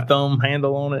with Right. the thumb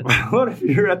handle on it. What if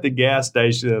you're at the gas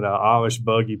station and an Amish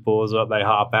buggy pulls up, they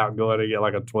hop out and go in and get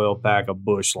like a 12-pack of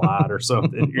Busch Light or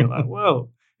something? You're like, whoa.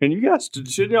 And you guys,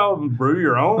 should y'all brew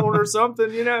your own or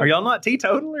something, you know? Are y'all not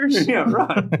teetotalers? Yeah,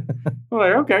 right. I'm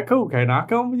like, okay, cool. Can I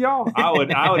come with y'all? I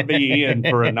would be in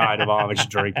for a night of Amish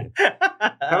drinking.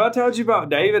 Have I told you about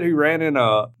David who ran in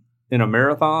a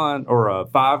marathon or a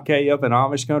 5K up in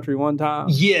Amish country one time?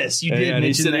 Yes, you did And he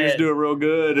mention said he was that. doing real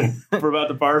good for about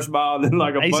the first mile. And then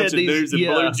like a He bunch said of these- dudes in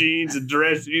yeah. blue jeans and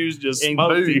dress shoes just And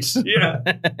smoked boots. him. Yeah,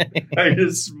 they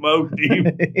just smoked him.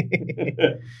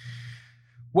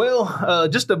 Well,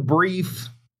 just a brief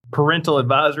parental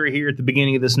advisory here at the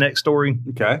beginning of this next story.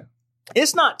 Okay.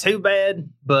 It's not too bad,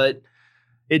 but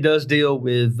it does deal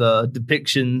with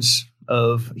depictions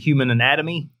of human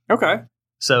anatomy. Okay.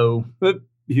 So The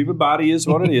human body is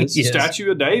what it is. Yes.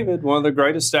 Statue of David, one of the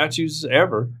greatest statues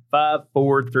ever. 5,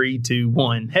 4, 3, 2,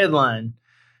 1. Headline: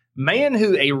 Man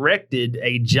who erected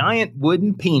a giant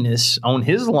wooden penis on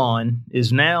his lawn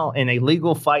is now in a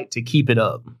legal fight to keep it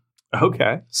up.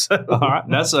 Okay. So All right.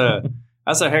 That's a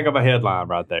heck of a headline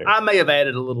right there. I may have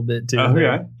added a little bit to it.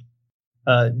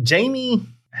 Okay. Jamie,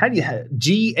 how do you have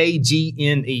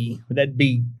Gagne? Would that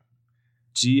be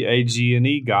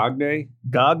Gagne, Gagne.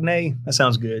 Gagne? That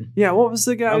sounds good. Yeah, what was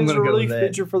the guy I'm who's a gonna go relief with that.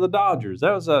 pitcher for the Dodgers?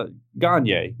 That was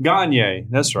Gagne. Gagne.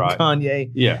 That's right.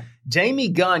 Gagne. Yeah. Jamie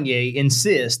Gagne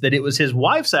insists that it was his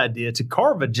wife's idea to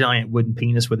carve a giant wooden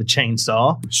penis with a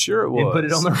chainsaw Sure it was. and put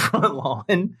it on their front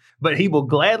lawn, but he will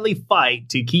gladly fight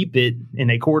to keep it in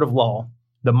a court of law.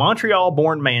 The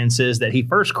Montreal-born man says that he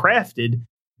first crafted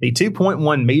the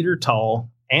 2.1 meter tall,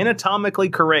 anatomically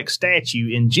correct statue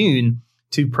in June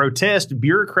to protest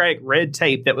bureaucratic red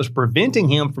tape that was preventing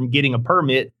him from getting a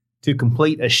permit to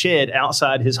complete a shed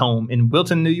outside his home in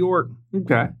Wilton, New York.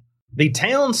 Okay. The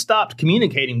town stopped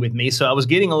communicating with me, so I was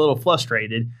getting a little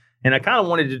frustrated, and I kind of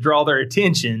wanted to draw their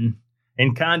attention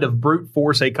and kind of brute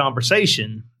force a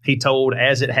conversation, he told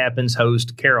As It Happens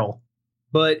host Carol.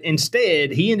 But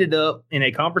instead, he ended up in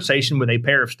a conversation with a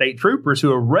pair of state troopers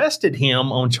who arrested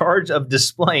him on charge of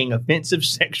displaying offensive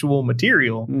sexual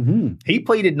material. Mm-hmm. He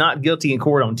pleaded not guilty in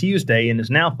court on Tuesday and is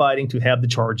now fighting to have the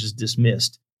charges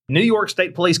dismissed. New York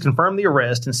State Police confirmed the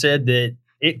arrest and said that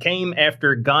it came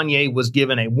after Gagne was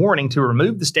given a warning to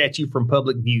remove the statue from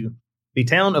public view. The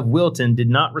town of Wilton did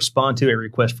not respond to a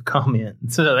request for comment.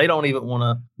 So they don't even want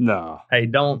to, No, hey,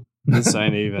 don't. this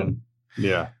ain't even.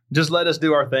 Yeah. Just let us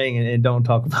do our thing and don't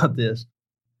talk about this.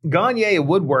 Gagne, a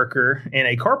woodworker and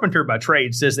a carpenter by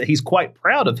trade, says that he's quite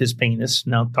proud of his penis.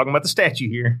 Now, talking about the statue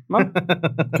here.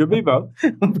 Could be both.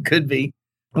 Could be.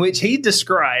 Which he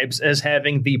describes as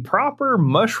having the proper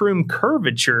mushroom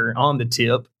curvature on the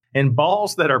tip and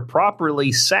balls that are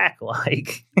properly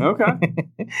sack-like. Okay.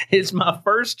 It's my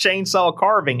first chainsaw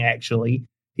carving, actually,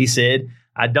 he said.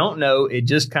 I don't know. It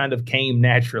just kind of came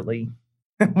naturally.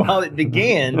 While it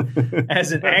began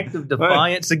as an act of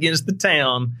defiance against the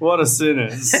town. What a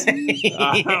sentence.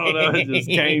 I don't know. It just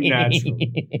came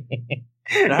naturally.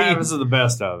 That happens to the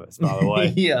best of us, by the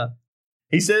way. Yeah.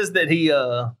 He says that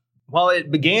while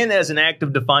it began as an act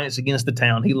of defiance against the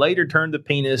town, he later turned the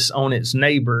penis on his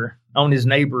neighbor,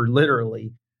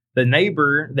 literally. The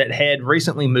neighbor that had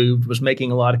recently moved was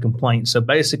making a lot of complaints. So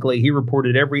basically, he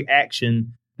reported every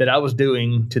action that I was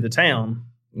doing to the town.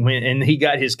 And he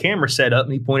got his camera set up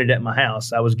and he pointed at my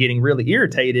house. I was getting really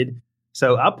irritated.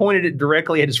 So I pointed it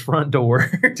directly at his front door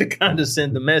to kind of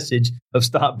send the message of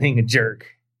stop being a jerk.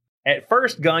 At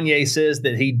first, Gagne says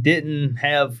that he didn't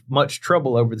have much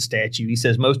trouble over the statue. He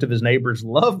says most of his neighbors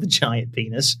love the giant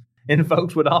penis and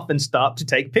folks would often stop to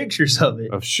take pictures of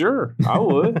it. Oh, sure, I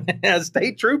would. A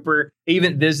state trooper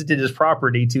even visited his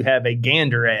property to have a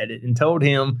gander at it and told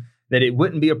him that it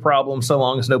wouldn't be a problem so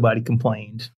long as nobody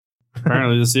complained.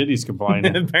 Apparently the city's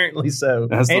complaining. Apparently so.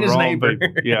 That's and the his wrong neighbor.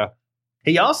 people. Yeah.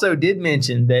 He also did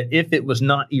mention that if it was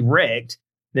not erect,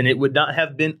 then it would not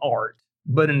have been art.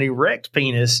 But an erect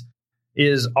penis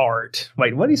is art.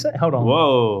 Wait, what did he say? Hold on.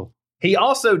 Whoa. He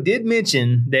also did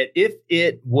mention that if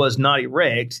it was not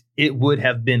erect, it would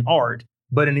have been art.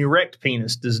 but an erect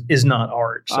penis is not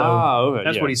art. So okay.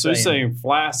 that's what he's so saying. He's saying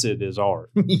flaccid is art.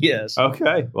 Yes.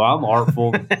 Okay. Well, I'm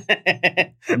artful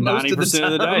 90%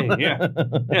 of the time. day.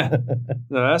 Yeah.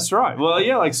 No, that's right. Well,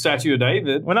 yeah, like Statue of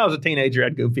David. When I was a teenager,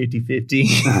 I'd go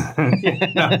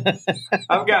 50-50. No,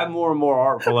 I've gotten more and more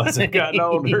artful as I've gotten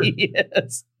older.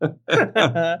 Yes.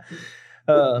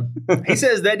 He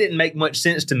says that didn't make much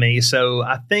sense to me. So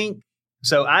I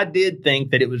did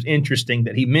think that it was interesting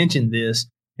that he mentioned this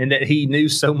and that he knew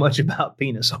so much about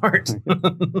penis art.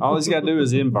 All he's got to do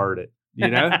is invert it, you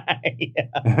know?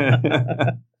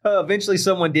 Eventually,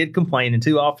 someone did complain, and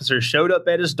 2 officers showed up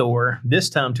at his door, this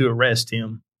time to arrest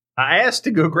him. I asked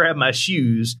to go grab my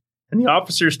shoes, and the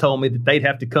officers told me that they'd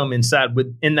have to come inside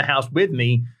in the house with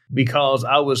me because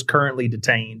I was currently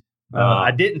detained.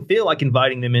 I didn't feel like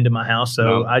inviting them into my house,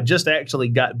 so I just actually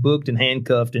got booked and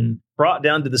handcuffed and brought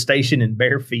down to the station in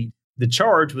bare feet. The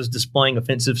charge was displaying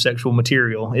offensive sexual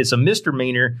material. It's a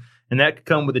misdemeanor, and that could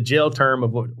come with a jail term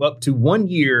of up to 1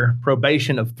 year,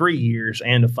 probation of 3 years,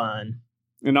 and a fine.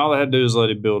 And all they had to do is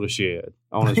let him build a shed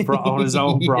on his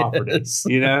own property.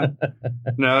 You know?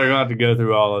 Now they're going to have to go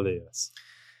through all of this.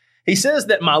 He says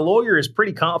that my lawyer is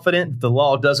pretty confident that the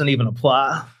law doesn't even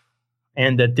apply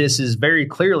and that this is very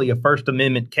clearly a First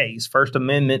Amendment case. First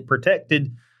Amendment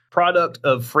protected product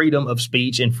of freedom of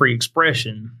speech and free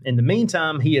expression. In the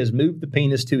meantime, he has moved the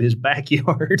penis to his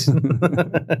backyard.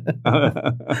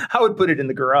 I would put it in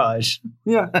the garage.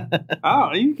 Yeah.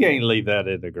 You can't leave that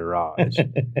in the garage.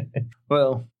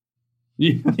 Well,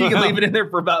 you can leave it in there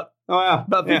for about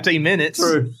 15 minutes.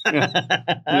 True.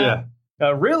 Yeah.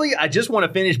 Really, I just want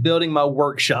to finish building my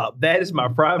workshop. That is my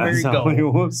primary goal. That's all he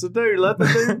wants to do. Let the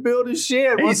dude build his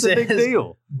shed. What's the big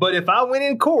deal? But if I win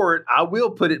in court, I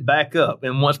will put it back up.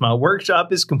 And once my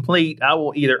workshop is complete, I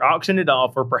will either auction it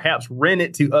off or perhaps rent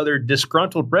it to other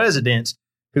disgruntled residents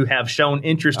who have shown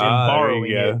interest in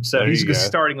borrowing it. So he's just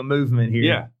starting a movement here.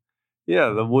 Yeah. Yeah,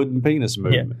 the wooden penis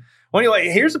movement. Yeah. Well, anyway,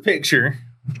 here's a picture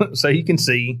so you can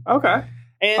see. Okay.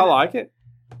 And I like it.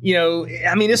 You know,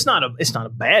 I mean, it's not a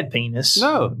bad penis.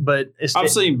 No, but I've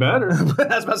seen better. I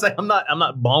was about to say I'm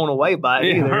not blown away by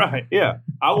it either. Right? Yeah,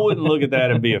 I wouldn't look at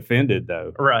that and be offended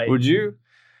though. Right? Would you?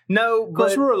 No,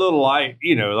 because we're a little like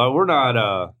we're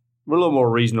not we're a little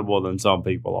more reasonable than some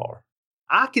people are.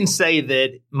 I can say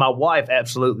that my wife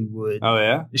absolutely would. Oh,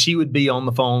 yeah? She would be on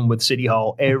the phone with City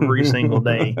Hall every single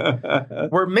day.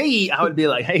 Where me, I would be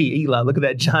like, hey, Eli, look at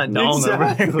that giant dong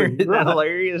over there. Isn't that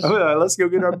hilarious? Let's go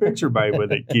get our picture made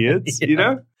with it, kids. Yeah. You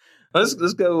know? Let's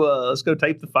go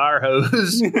tape the fire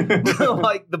hose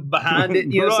like the behind it,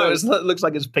 right. So it looks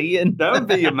like it's peeing. That would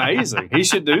be amazing. He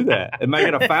should do that and make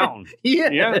it a fountain.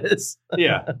 Yes.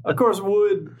 Yeah. Of course,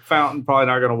 wood fountain probably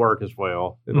not going to work as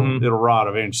well. It'll rot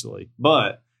eventually,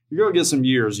 but you're going to get some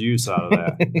years use out of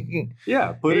that.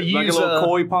 Yeah. Put it like a little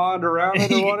koi pond around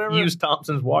it or whatever. Use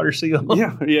Thompson's water seal.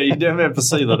 Yeah. You definitely have to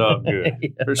seal it up good.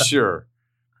 Yeah.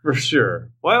 For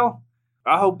sure. Well,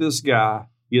 I hope this guy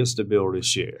gets to build his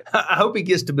shed. I hope he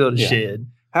gets to build a shed.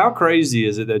 How crazy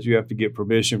is it that you have to get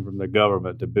permission from the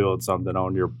government to build something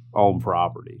on your own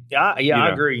property? I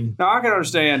agree. Now, I can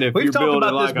understand if we've you're building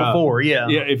about like this before,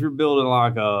 if you're building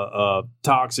like a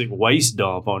toxic waste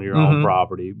dump on your own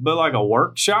property, but like a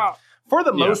workshop. For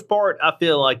the most part, I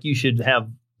feel like you should have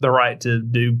the right to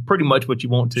do pretty much what you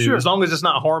want to, as long as it's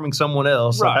not harming someone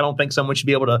else. Right. Like, I don't think someone should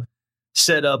be able to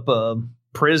set up a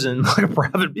prison, like a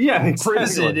private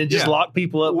prison, and just lock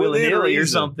people up willy-nilly or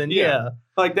something. Yeah.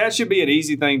 Like that should be an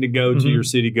easy thing to go to your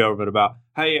city government about.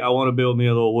 Hey, I want to build me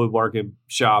a little woodworking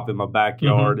shop in my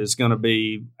backyard. It's going to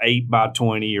be 8 by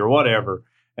 20 or whatever.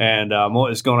 And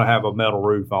it's going to have a metal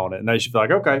roof on it. And they should be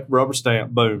like, okay, rubber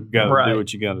stamp, boom, go do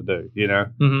what you're going to do. You know?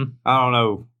 I don't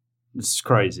know. It's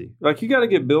crazy. Like you got to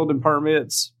get building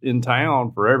permits in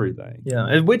town for everything.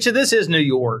 Yeah. Which this is New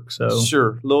York. So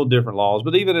sure. A little different laws.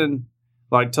 But even in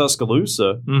like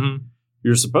Tuscaloosa,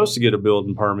 you're supposed to get a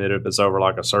building permit if it's over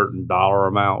like a certain dollar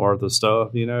amount worth of stuff,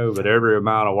 but every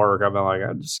amount of work, I've been like,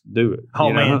 I just do it.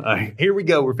 Oh, man. Here we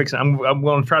go. We're fixing. I'm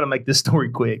going to try to make this story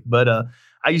quick, but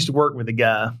I used to work with a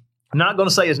guy. I'm not going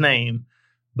to say his name,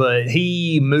 but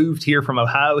he moved here from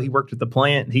Ohio. He worked at the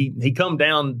plant. He come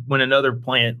down when another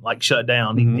plant like shut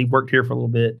down. He worked here for a little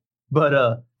bit,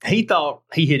 but he thought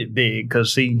he hit it big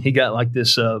because he got like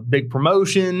this big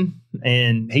promotion,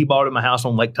 and he bought him a house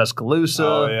on Lake Tuscaloosa.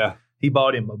 Oh, yeah. He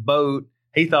bought him a boat.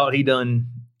 He thought he done.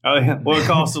 Oh, yeah. What it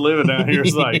costs to live down here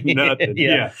is like nothing.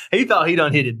 Yeah. He thought he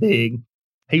done hit it big.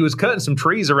 He was cutting some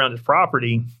trees around his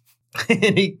property,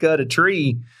 and he cut a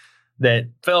tree that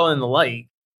fell in the lake,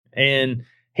 and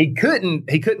he couldn't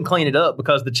clean it up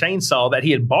because the chainsaw that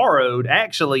he had borrowed I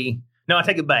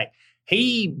take it back.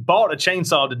 he bought a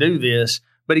chainsaw to do this,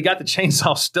 but he got the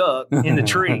chainsaw stuck in the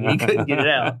tree. He couldn't get it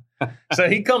out. So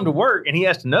he come to work and he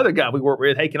asked another guy we work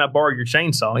with, hey, can I borrow your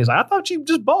chainsaw? He's like, I thought you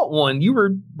just bought one. You were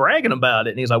bragging about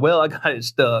it. And he's like, well, I got it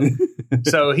stuck.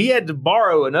 So he had to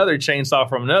borrow another chainsaw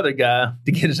from another guy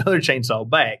to get his other chainsaw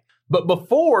back. But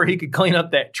before he could clean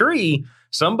up that tree,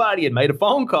 somebody had made a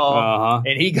phone call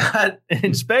and he got an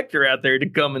inspector out there to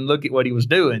come and look at what he was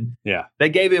doing. Yeah. They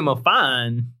gave him a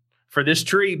fine for this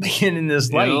tree being in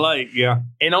this lake. Yeah.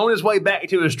 And on his way back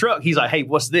to his truck, he's like, hey,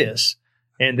 what's this?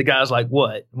 And the guy's like,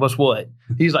 what? What's what?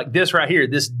 He's like, this right here,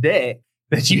 this deck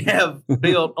that you have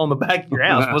built on the back of your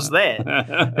house. What's that? He's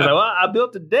like, well, I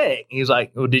built a deck. He's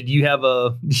like, well, did you have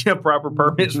proper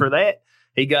permits for that?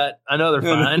 He got another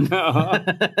fine.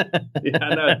 Yeah,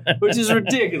 I know. Which is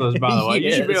ridiculous, by the way.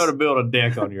 Yes. You should be able to build a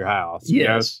deck on your house.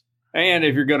 Yes. You know? And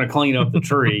if you're going to clean up the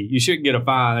tree, you shouldn't get a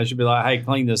fine. They should be like, hey,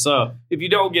 clean this up. If you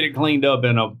don't get it cleaned up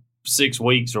in 6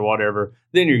 weeks or whatever,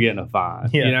 then you're getting a fine.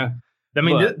 Yeah. You know? I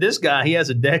mean, this guy, he has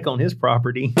a deck on his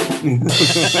property.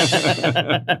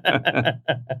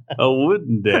 A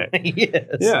wooden deck.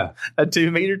 Yes. Yeah. A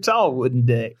 2-meter tall wooden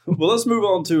deck. Well, let's move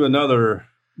on to another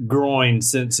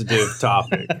groin-sensitive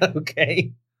topic.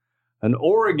 Okay. An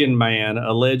Oregon man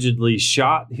allegedly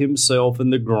shot himself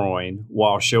in the groin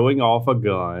while showing off a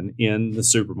gun in the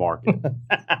supermarket.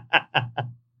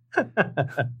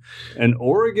 An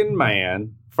Oregon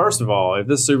man, first of all, if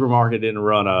this supermarket didn't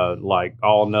run a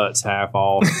all nuts half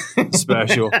off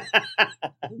special,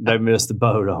 they missed the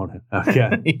boat on it.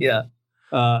 Okay. Yeah.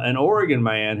 An Oregon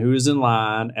man who was in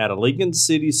line at a Lincoln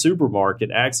City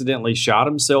supermarket accidentally shot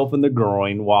himself in the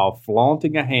groin while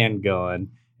flaunting a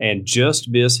handgun and just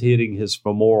missed hitting his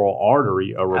femoral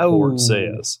artery, a report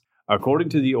says. According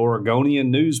to the Oregonian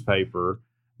newspaper,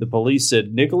 the police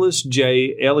said Nicholas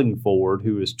J. Ellingford,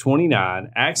 who is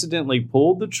 29, accidentally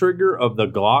pulled the trigger of the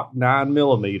Glock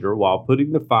 9mm while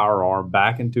putting the firearm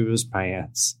back into his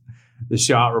pants. The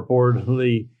shot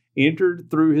reportedly entered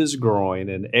through his groin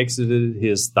and exited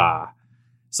his thigh.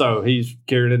 So he's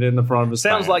carrying it in the front of his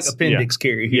Sounds pants. like appendix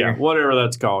carry here. Yeah, whatever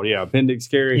that's called. Yeah, appendix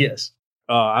carry. Yes.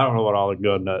 I don't know what all the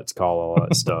gun nuts call all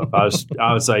that stuff.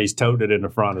 I would say he's toting it in the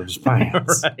front of his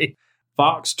pants. Right.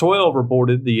 Fox 12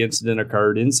 reported the incident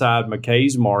occurred inside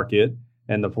McKay's Market,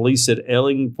 and the police said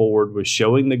Ellingford was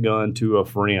showing the gun to a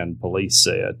friend, police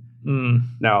said.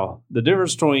 Now, the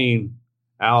difference between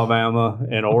Alabama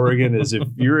and Oregon is if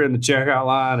you're in the checkout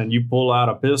line and you pull out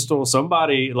a pistol,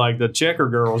 somebody like the checker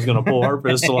girl is going to pull her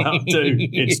pistol out too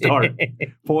and start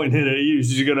pointing it at you.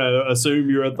 She's going to assume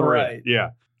you're a threat. Right.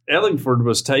 Yeah. Ellingford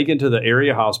was taken to the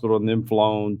area hospital and then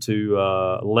flown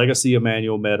to Legacy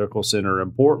Emanuel Medical Center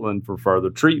in Portland for further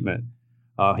treatment.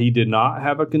 He did not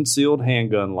have a concealed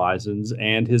handgun license,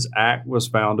 and his act was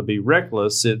found to be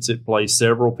reckless since it placed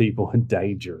several people in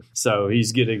danger. So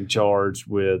he's getting charged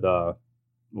with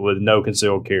no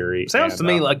concealed carry. Sounds to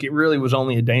me like it really was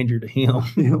only a danger to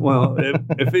him. Well,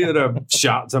 if he would have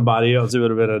shot somebody else, it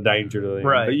would have been a danger to them.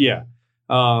 Right. But yeah.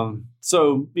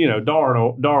 So,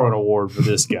 Darwin Award for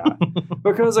this guy.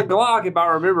 Because a Glock, if I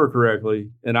remember correctly,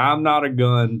 and I'm not a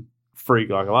gun freak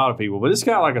like a lot of people, but it's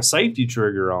got like a safety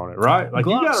trigger on it, right? Like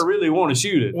Glocks, you got to really want to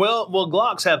shoot it. Well,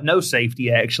 Glocks have no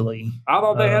safety, actually. I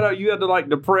thought they you had to like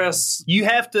depress. You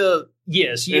have to,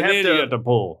 yes. You have to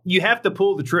pull. You have to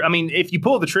pull the trigger. I mean, if you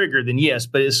pull the trigger, then yes,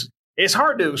 but it's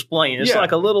hard to explain. It's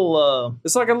like a little...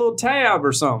 it's like a little tab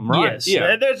or something, right? Yes.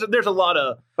 Yeah. There's a lot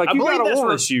of... Like you got to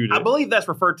want to shoot it. I believe that's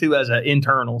referred to as an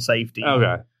internal safety.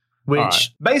 Okay.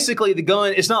 Which basically the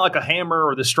gun, it's not like a hammer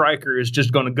or the striker is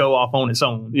just going to go off on its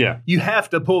own. Yeah. You have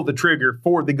to pull the trigger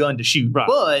for the gun to shoot. Right.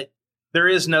 But there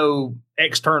is no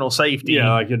external safety.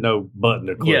 Yeah, like no button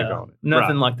to click on it.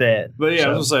 Nothing like that. But yeah, I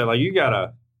was going to say, like you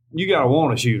gotta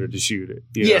want to shoot it to shoot it.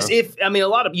 Yes,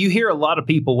 know? You hear a lot of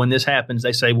people when this happens,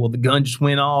 they say, well, the gun just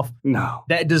went off. No.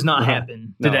 That does not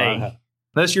happen today.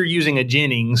 Unless you're using a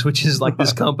Jennings, which is like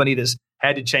this company that's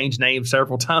had to change names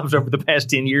several times over the past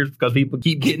 10 years because people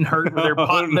keep getting hurt with their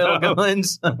pot metal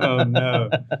guns. Oh, no.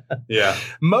 Yeah.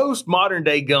 Most modern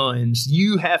day guns,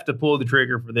 you have to pull the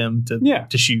trigger for them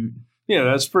to shoot. Yeah,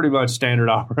 that's pretty much standard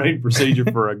operating procedure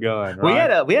for a gun,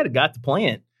 right? We had a guy at the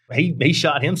plant. He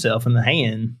shot himself in the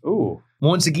hand. Ooh.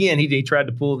 Once again, he tried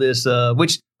to pull this,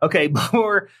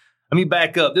 before, let me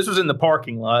back up. This was in the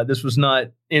parking lot. This was not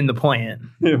in the plant.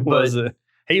 Was it?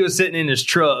 He was sitting in his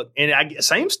truck, and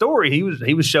same story. He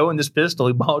was showing this pistol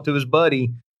he bought to his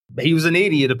buddy. He was an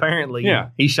idiot, apparently. Yeah.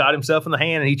 He shot himself in the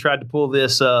hand, and he tried to pull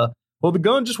this, the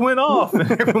gun just went off.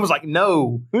 And everyone was like,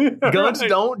 no, guns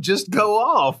don't just go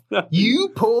off. You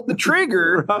pulled the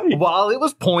trigger while it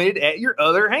was pointed at your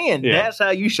other hand. Yeah. That's how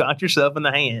you shot yourself in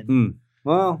the hand.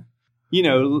 Well, You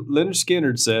know, Leonard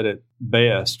Skinner said it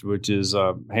best, which is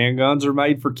handguns are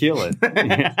made for killing,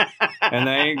 and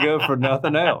they ain't good for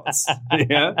nothing else.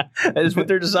 Yeah, That's what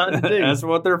they're designed to do. That's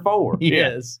what they're for.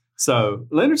 Yes. Yeah. So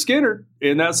Leonard Skinner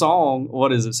in that song,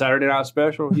 what is it, Saturday Night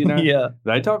Special? You know, Yeah.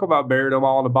 They talk about burying them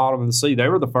all in the bottom of the sea. They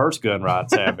were the first gun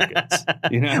rights advocates.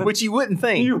 You know, Which you wouldn't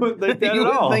think. you wouldn't think that You at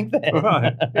wouldn't all. think that.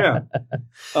 Right? Yeah.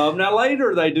 Now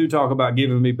later they do talk about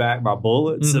giving me back my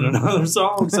bullets in another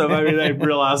song. So maybe they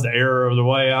realized the error of the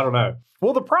way. I don't know.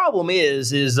 Well, the problem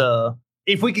is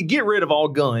if we could get rid of all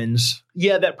guns,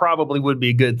 yeah, that probably would be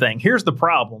a good thing. Here's the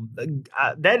problem.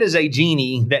 That is a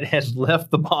genie that has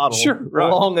left the bottle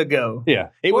long ago. Yeah.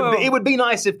 It would be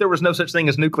nice if there was no such thing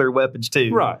as nuclear weapons,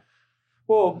 too. Right.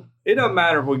 Well, it doesn't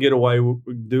matter if we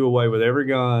do away with every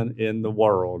gun in the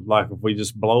world. Like if we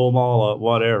just blow them all up,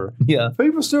 whatever. Yeah.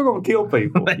 People still going to kill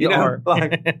people. They are.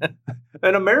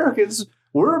 And Americans,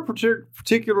 we're a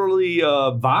particularly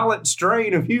violent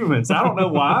strain of humans. I don't know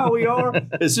why we are.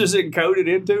 It's just encoded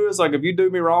into us. Like if you do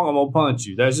me wrong, I'm going to punch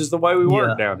you. That's just the way we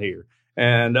work down here.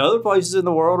 And other places in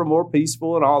the world are more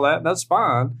peaceful and all that. And that's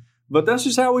fine. But that's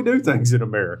just how we do things in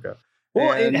America.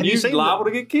 Well, and have you seen liable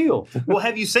to get killed. Well,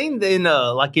 have you seen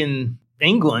in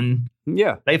England?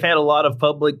 Yeah. They've had a lot of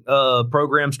public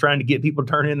programs trying to get people to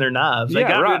turn in their knives. They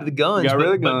got rid of the guns,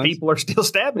 but people are still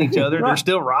stabbing each other. Right. They're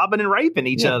still robbing and raping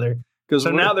each other.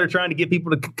 So now they're trying to get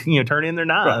people to turn in their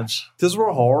knives. Because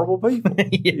we're horrible people.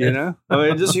 You know? I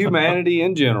mean, just humanity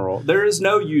in general. There is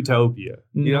no utopia.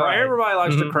 You know, everybody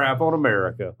likes to crap on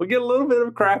America. We get a little bit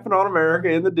of crapping on America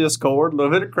in the Discord, a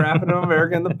little bit of crapping on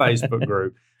America in the Facebook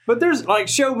group. But there's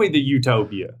show me the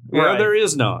utopia. You know, there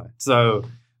is none. So,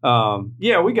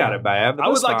 we got it bad. But I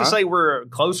would like to say we're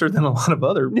closer than a lot of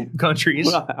other countries.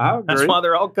 Well, I agree. That's why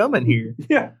they're all coming here.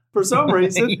 Yeah, for some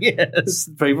reason. Yes.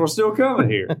 People are still coming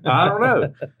here. I don't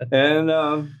know.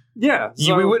 And,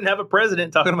 so, we wouldn't have a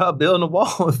president talking about building a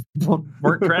wall if people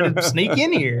weren't trying to sneak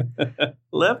in here.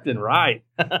 Left and right.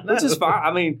 Which is fine.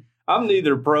 I mean, I'm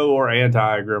neither pro or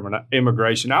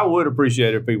anti-immigration. I would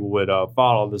appreciate if people would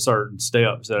follow the certain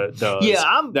steps that it does. Yeah,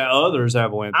 that others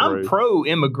have went through. I'm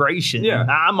pro-immigration. Yeah,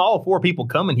 I'm all for people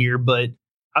coming here, but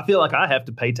I feel like I have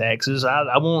to pay taxes.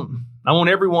 I want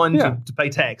everyone to pay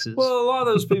taxes. Well, a lot of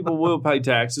those people will pay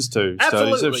taxes too.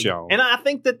 Absolutely. Studies have shown, and I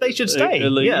think that they should stay.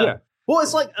 Yeah. Well,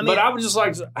 it's like but I would just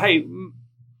like to, hey.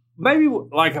 Maybe all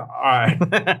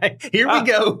right. Here we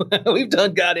go. We've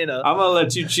done got enough. I'm gonna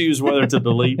let you choose whether to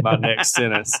delete my next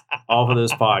sentence off of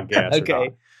this podcast.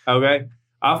 Okay. Okay.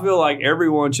 I feel like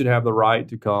everyone should have the right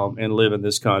to come and live in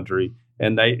this country,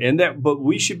 but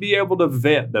we should be able to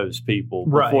vet those people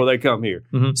before they come here.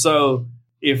 Mm-hmm. So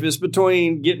if it's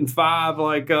between getting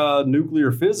 5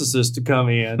 nuclear physicists to come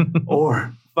in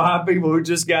or 5 people who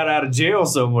just got out of jail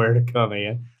somewhere to come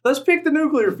in, let's pick the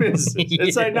nuclear physicists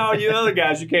and say, no, you other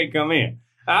guys, you can't come in.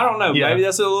 I don't know. Yeah. Maybe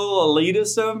that's a little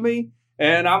elitist of me,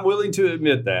 and I'm willing to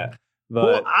admit that.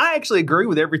 But I actually agree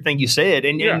with everything you said,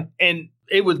 and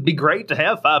it would be great to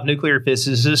have 5 nuclear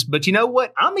physicists. But you know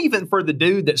what? I'm even for the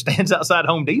dude that stands outside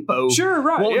Home Depot,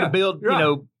 wanting to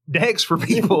build, decks for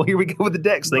people. Here we go with the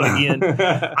decks thing again.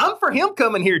 I'm for him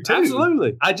coming here too.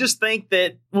 Absolutely. I just think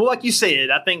that, like you said,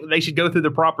 I think they should go through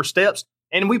the proper steps.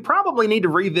 And we probably need to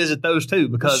revisit those too,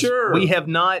 because we have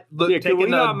not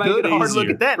taken a good hard look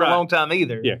at that in a long time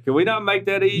either. Yeah, can we not make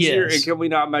that easier? Yes. And can we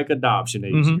not make adoption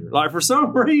easier? Mm-hmm. Like for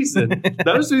some reason,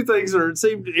 those two things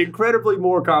seem incredibly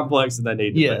more complex than they need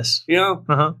to be. Yes. You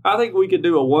know, I think we could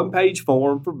do a 1-page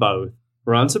form for both,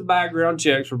 run some background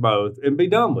checks for both, and be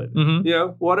done with it. Mm-hmm. You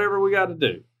know, whatever we got to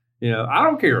do. You know, I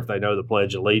don't care if they know the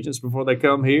Pledge of Allegiance before they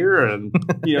come here and,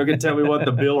 can tell me what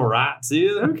the Bill of Rights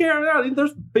is. Who cares?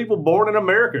 There's people born in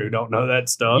America who don't know that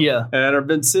stuff. Yeah. And have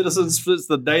been citizens since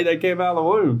the day they came out of the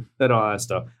womb that know that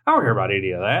stuff. I don't care about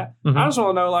any of that. Mm-hmm. I just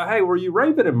want to know, hey, were you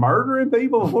raping and murdering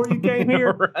people before you came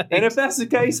here? Right. And if that's the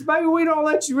case, maybe we don't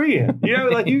let you in.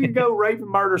 You can go rape and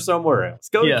murder somewhere else.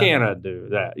 Go to Canada and do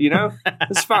that.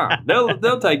 It's fine.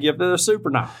 They'll take you if they're super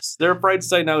nice. They're afraid to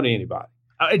say no to anybody.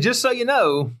 Just so you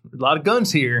know, a lot of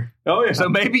guns here. Oh, yeah. So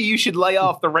maybe you should lay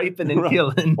off the raping and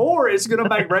killing. Or it's going to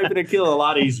make raping and killing a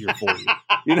lot easier for you.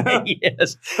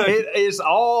 Yes. It is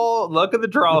all luck of the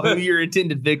draw who your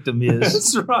intended victim is.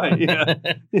 That's right.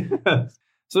 Yeah.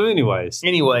 So anyways.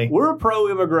 We're a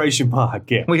pro-immigration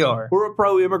podcast. We are. We're a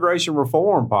pro-immigration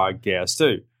reform podcast,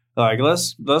 too. Like,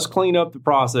 let's clean up the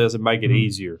process and make it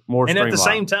easier, more streamlined. And at the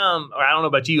same time, I don't know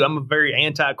about you, I'm a very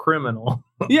anti-criminal.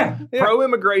 Yeah.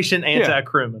 Pro-immigration,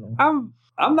 anti-criminal.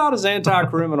 I'm not as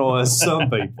anti-criminal as some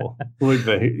people would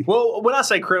be. Well, when I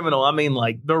say criminal, I mean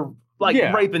like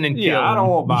raping and killing. Yeah, I don't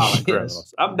want violent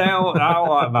criminals. I'm down. I don't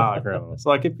like violent criminals.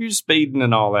 Like if you're speeding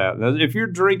and all that, if you're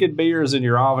drinking beers in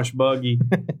your Amish buggy,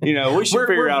 we should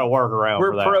figure out a workaround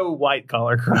for that. We're pro white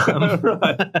collar crime.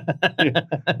 Right. Yeah.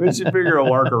 We should figure a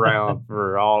workaround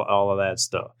for all of that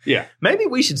stuff. Yeah. Maybe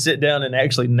we should sit down and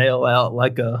actually nail out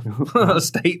like a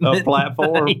statement. A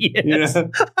platform. Yes.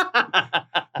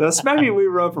 That's maybe we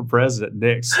run for president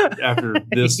next after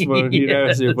this one,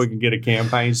 see if we can get a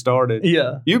campaign started.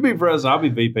 Yeah. You be president, I'll be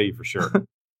VP for sure.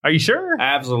 Are you sure?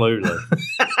 Absolutely.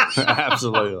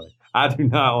 Absolutely. I do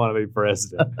not want to be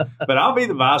president, but I'll be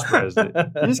the vice president.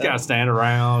 You just got to stand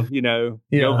around, go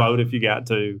vote if you got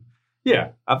to. Yeah.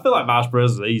 I feel like vice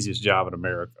president is the easiest job in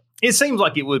America. It seems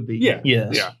like it would be. Yeah.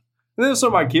 Yes. Yeah. And then if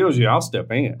somebody kills you, I'll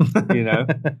step in,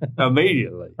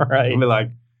 immediately. Right. I'll be like,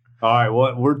 all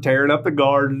right, we're tearing up the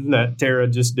garden that Tara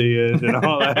just did and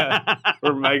all that.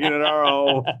 We're making it our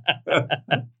own.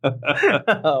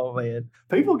 Oh, man.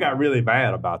 People got really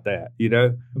mad about that,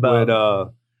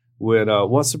 About when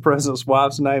what's the president's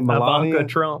wife's name? Melania? Ivanka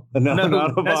Trump. No,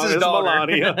 not Ivanka. That's his It's daughter.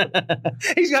 Melania.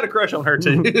 He's got a crush on her,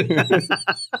 too.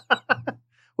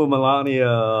 Well, Melania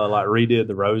redid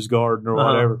the Rose Garden or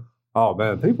whatever. Oh,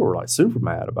 man, people were super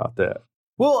mad about that.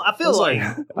 Well, I feel like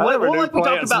I never knew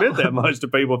plants meant that much to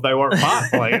people if they weren't pot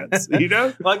plants,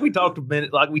 Like we talked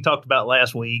about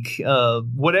last week.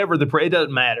 Whatever it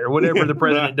doesn't matter. Whatever the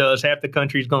president does, half the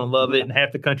country is going to love it, and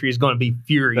half the country is going to be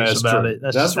furious about it.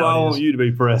 That's why I want you to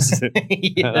be president,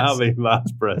 Yes. and I'll be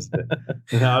vice president.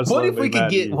 What if we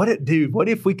could What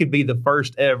if we could be the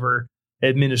first ever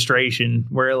administration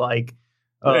where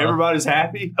everybody's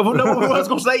happy? Well, no. What I was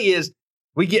going to say is,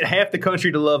 we get half the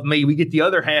country to love me. We get the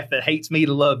other half that hates me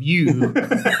to love you.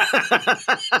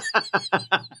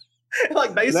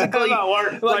 Basically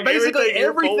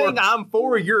everything I'm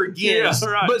for, you're against. Yeah,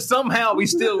 right. But somehow we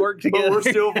still work together. But we're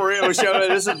still for it. We show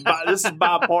this is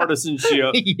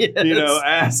bipartisanship. Yes.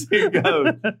 As it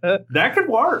goes. That could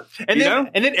work. And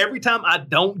then every time I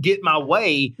don't get my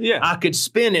way, I could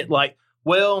spin it like,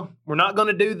 well, we're not going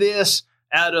to do this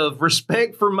out of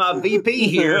respect for my VP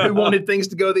here who wanted things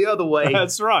to go the other way.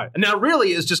 That's right. Now,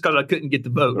 really, it's just because I couldn't get the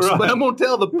votes. Right. But I'm going to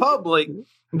tell the public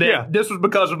that this was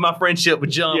because of my friendship with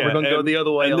John. We're going to go the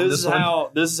other way on this one.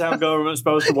 This is how government's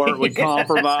supposed to work. We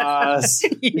compromise.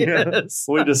 Yes.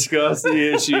 We discuss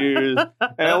the issues.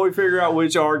 And we figure out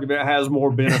which argument has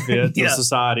more benefit to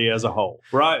society as a whole.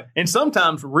 Right? And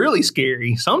sometimes, really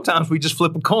scary, sometimes we just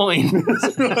flip a coin.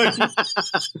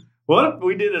 What if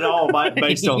we did it all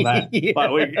based on that? Yeah.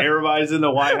 Everybody's in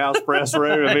the White House press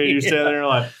room. I mean, you stand there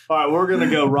all right, we're going to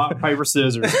go rock, paper,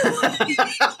 scissors.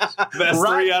 Best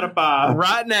 3 out of 5.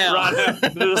 Right now. To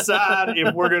decide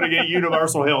if we're going to get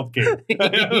universal health care.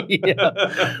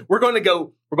 We're going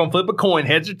to flip a coin,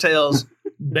 heads or tails.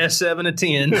 Best 7 of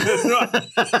 10. I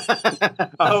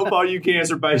hope all you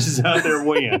cancer patients out there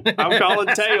win. I'm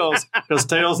calling tails because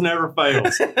tails never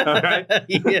fails. Okay?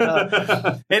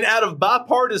 Yeah. And out of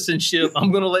bipartisanship,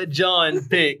 I'm going to let John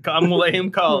pick. I'm going to let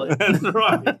him call it. That's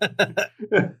right.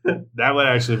 That would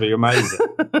actually be amazing.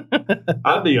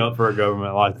 I'd be up for a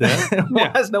government like that. Why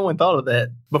has no one thought of that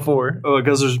before? Well,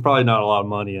 because there's probably not a lot of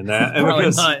money in that. Probably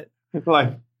not.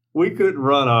 We couldn't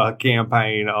run a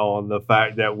campaign on the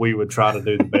fact that we would try to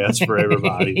do the best for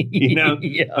everybody. Yeah.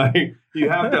 You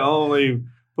have to only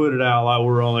put it out like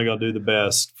we're only going to do the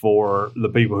best for the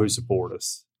people who support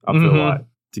us, I feel like,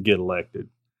 to get elected.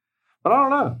 But I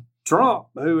don't know. Trump,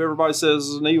 who everybody says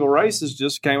is an evil racist,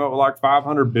 just came up with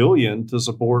 $500 billion to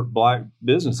support black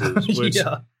businesses, which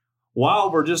while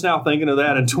we're just now thinking of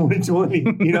that in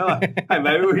 2020, hey,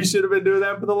 maybe we should have been doing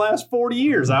that for the last 40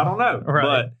 years. I don't know. Right.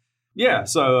 But I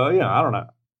don't know.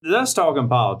 Let's talk in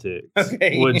politics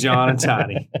with John and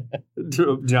Tiny.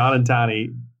 John and Tiny,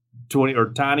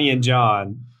 Tiny and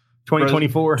John.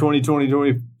 2024.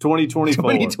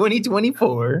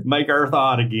 2024. Make Earth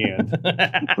odd again.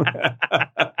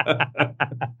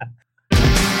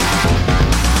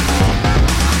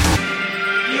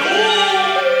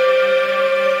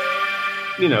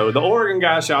 The Oregon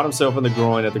guy shot himself in the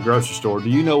groin at the grocery store. Do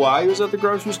you know why he was at the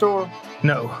grocery store?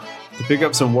 No. To pick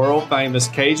up some world famous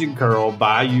Cajun Curl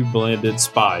Bayou blended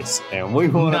spice. And we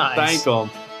want to thank them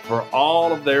for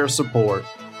all of their support.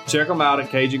 Check them out at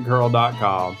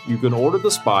CajunCurl.com. You can order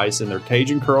the spice in their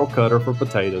Cajun Curl cutter for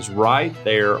potatoes right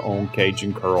there on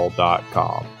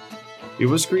CajunCurl.com. It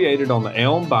was created on the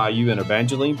Elm Bayou in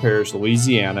Evangeline Parish,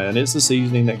 Louisiana, and it's a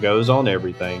seasoning that goes on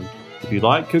everything. If you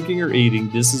like cooking or eating,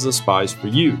 this is a spice for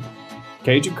you.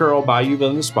 Cajun Curl Bayou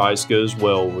blended spice goes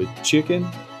well with chicken,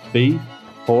 beef,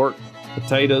 pork,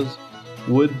 potatoes,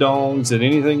 wood dongs, and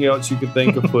anything else you could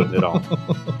think of putting it on.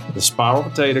 The spiral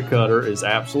potato cutter is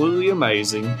absolutely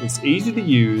amazing. It's easy to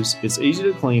use, it's easy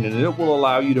to clean, and it will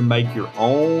allow you to make your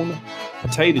own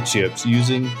potato chips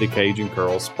using the Cajun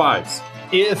Curl spice.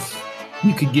 If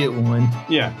you could get one.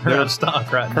 Yeah. They're out of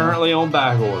stock right now. Currently on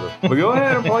back order. But go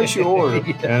ahead and place your order,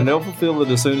 and they'll fulfill it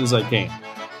as soon as they can.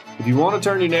 If you want to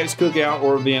turn your next cookout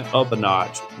or event up a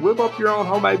notch, whip up your own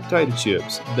homemade potato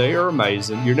chips. They are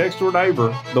amazing. Your next door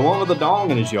neighbor, the one with the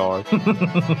dong in his yard,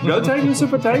 go take him some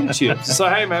potato chips. Say,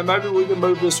 hey man, maybe we can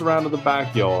move this around to the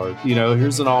backyard. You know,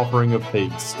 here's an offering of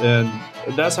peace. And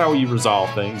that's how you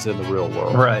resolve things in the real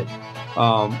world. Right.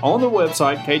 On the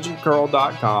website,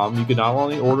 CajunCurl.com, you can not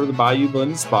only order the Bayou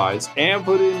Blended Spice and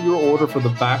put in your order for the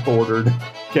back-ordered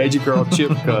Cajun Curl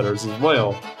chip cutters as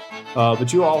well.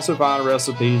 But you'll also find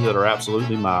recipes that are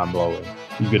absolutely mind-blowing.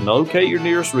 You can locate your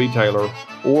nearest retailer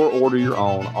or order your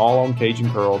own, all on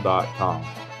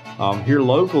CajunCurl.com. Here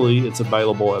locally, it's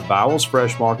available at Bowles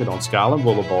Fresh Market on Skyland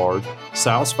Boulevard,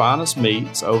 South's Finest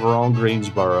Meats over on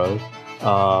Greensboro,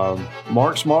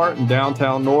 Mark Smart in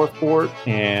downtown Northport,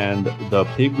 and the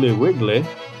Piggly Wiggly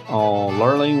on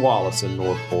Lurleen Wallace in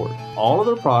Northport. All of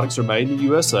their products are made in the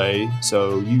USA,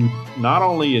 so you not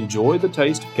only enjoy the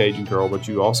taste of Cajun Curl, but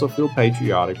you also feel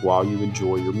patriotic while you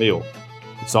enjoy your meal.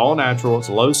 It's all natural, it's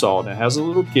low salt, and it has a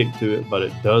little kick to it, but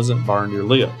it doesn't burn your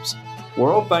lips.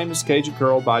 World famous Cajun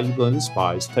Curl Bayou Blended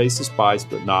Spice. Taste the spice,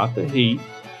 but not the heat.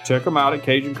 Check them out at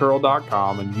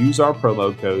CajunCurl.com and use our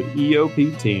promo code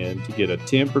EOP10 to get a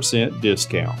 10%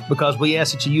 discount. Because we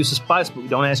ask that you use the spice, but we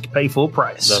don't ask you to pay full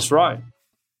price. That's right.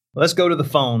 Let's go to the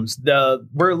phones.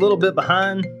 We're a little bit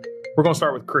behind. We're going to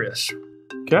start with Chris.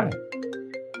 Okay.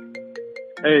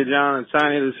 Hey, John and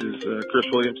Tiny. This is Chris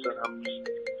Williamson. I'm just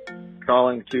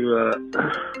calling to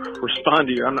respond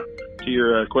to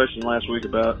your question last week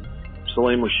about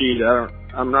Salim Rashid.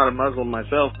 I'm not a Muslim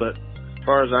myself, but as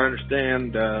far as I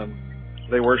understand,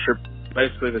 they worship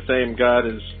basically the same God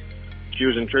as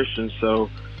Jews and Christians. So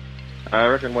I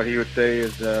reckon what he would say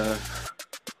is,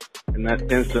 in that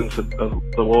instance of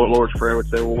the Lord's Prayer, would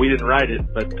say, well, we didn't write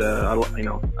it, but I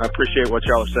appreciate what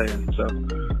y'all are saying. So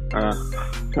I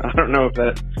don't know if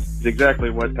that is exactly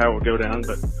how it would go down,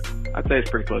 but I'd say it's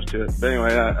pretty close to it. But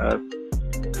anyway, I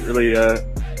really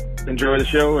enjoy the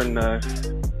show, and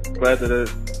glad that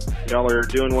y'all are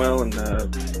doing well, and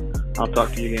I'll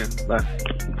talk to you again. Bye.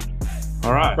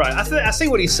 All right. Right. I see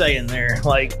what he's saying there.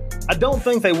 Like, I don't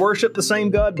think they worship the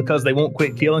same God because they won't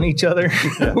quit killing each other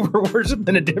over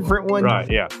worshiping a different one. Right,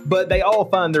 yeah. But they all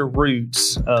find their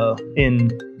roots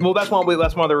that's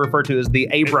why they're referred to as the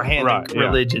Abrahamic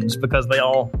religions, because they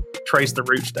all trace the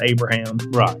roots to Abraham.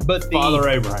 Right. But Father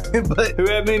Abraham. Who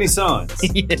had many sons.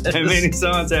 Yes. And many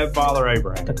sons had Father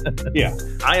Abraham. Yeah.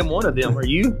 I am one of them. Are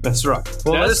you? That's right.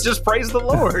 Well, let's just praise the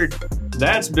Lord.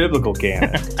 That's biblical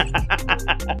canon.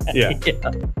 Yeah.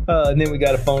 And then we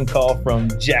got a phone call from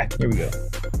Jack. Here we go.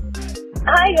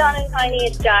 Hi, John and Tiny.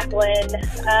 It's Jacqueline.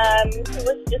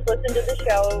 Let's just listen to the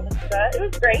show. It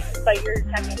was great, despite your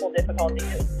technical difficulties.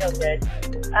 It was still good.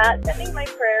 Sending my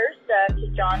prayers to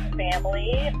John's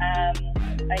family. I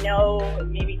know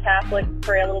maybe Catholics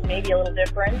pray maybe a little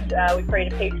different. We pray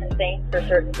to patron saints for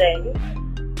certain things.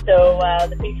 So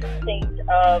the patron saint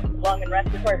of lung and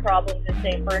respiratory problems is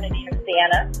St. Bernadine of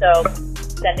Siena. So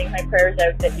sending my prayers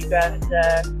out that you guys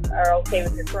are okay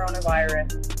with your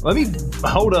coronavirus. Let me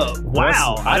hold up.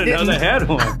 Wow. I didn't know they had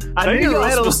one. I knew y'all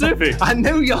had specific. I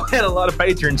knew y'all had a lot of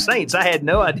patron saints. I had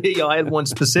no idea y'all had one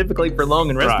specifically for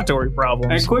lung and respiratory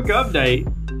problems. And quick update,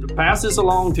 pass this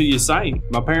along to your saint.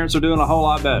 My parents are doing a whole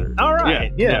lot better. All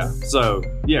right. Yeah. So,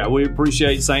 we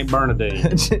appreciate St.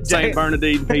 Bernadine. St.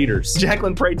 Bernadine Peters.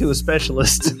 Jacqueline prayed to a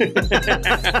specialist. I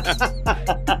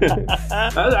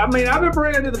mean, I've been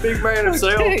praying to the big man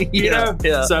himself, you know?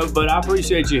 Yeah. So, but I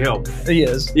appreciate your help.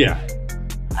 Yes. Yeah.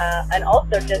 And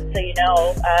also, just so you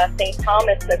know, St.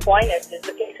 Thomas Aquinas is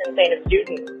the patron saint of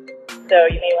students. So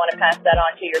you may want to pass that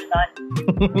on to your son.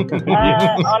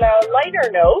 On a lighter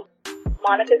note,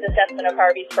 Monica's assessment of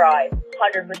Harvey's fries,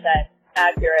 100%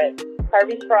 accurate.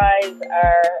 Harvey's fries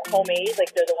are homemade,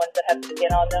 like they're the ones that have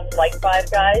skin on them, like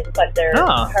Five Guys, but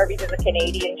Harvey's is a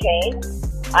Canadian chain.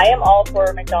 I am all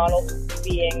for McDonald's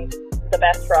being the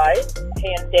best fries,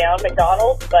 hands down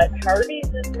McDonald's, but Harvey's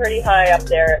is pretty high up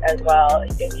there as well.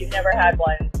 If you've never had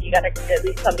one, you gotta at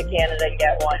least come to Canada and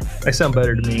get one. They sound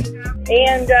better to me.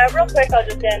 And real quick, I'll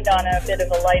just end on a bit of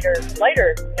a lighter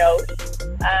note.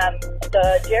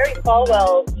 The Jerry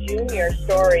Falwell Jr.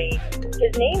 story,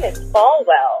 his name is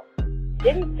Falwell.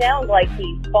 Didn't sound like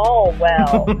he fall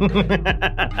well.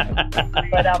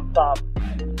 But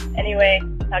Anyway,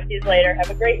 talk to you later. Have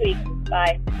a great week.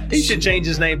 Bye. He should change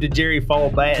his name to Jerry Fall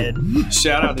Bad.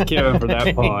 Shout out to Kevin for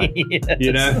that pun. Yes.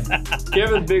 You know,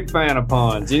 Kevin's a big fan of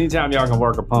puns. Anytime y'all can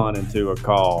work a pun into a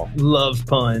call, Loves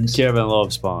puns. Kevin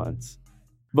loves puns.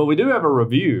 But we do have a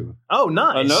review. Oh,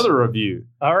 nice. Another review.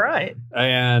 All right.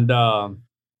 And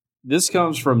this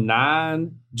comes from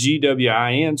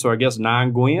 9GWIN, so I guess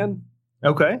 9 Gwen.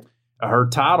 Okay. Her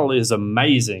title is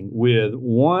amazing with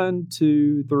 1,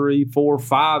 2, 3, 4,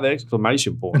 5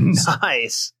 exclamation points.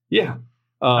 Nice. Yeah.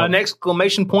 An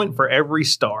exclamation point for every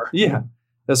star. Yeah,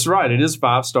 that's right. It is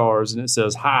 5 stars, and it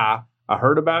says, "Hi, I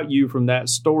heard about you from that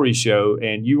story show,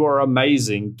 and you are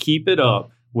amazing. Keep it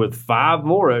up," with 5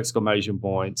 more exclamation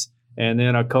points, and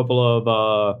then a couple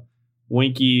of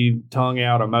winky tongue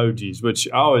out emojis, which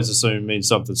I always assume means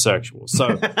something sexual.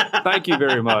 So thank you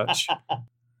very much.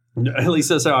 At least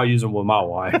that's how I use them with my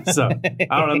wife. So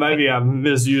I don't know. Maybe I'm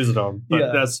misusing them,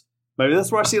 but maybe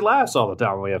that's why she laughs all the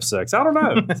time when we have sex. I don't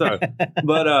know. So,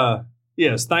 but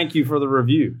yes, thank you for the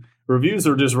review. Reviews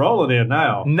are just rolling in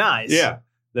now. Nice. Yeah.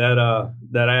 That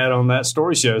ad on that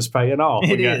story show is paying off.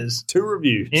 It we got is. 2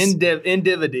 reviews In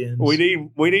dividends. We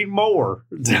need more,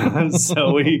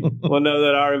 so we will know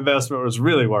that our investment was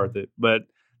really worth it. But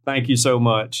thank you so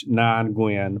much, 9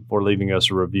 Gwen, for leaving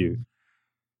us a review.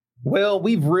 Well,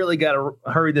 we've really got to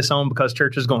hurry this on because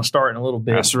church is going to start in a little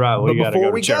bit. That's right. We got to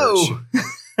go to church.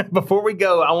 Before we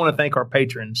go, I want to thank our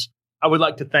patrons. I would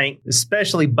like to thank,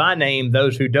 especially by name,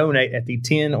 those who donate at the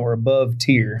 10 or above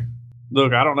tier.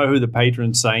 Look, I don't know who the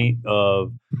patron saint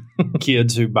of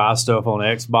kids who buy stuff on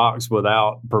Xbox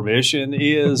without permission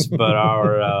is, but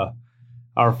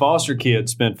our foster kid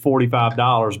spent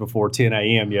 $45 before 10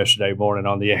 a.m. yesterday morning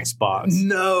on the Xbox.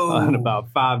 No. On about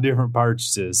 5 different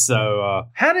purchases. So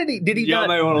how did he y'all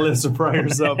may want to lift some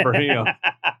prayers up for him.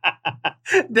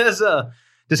 Does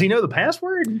he know the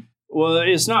password? Well,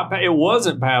 it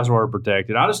wasn't password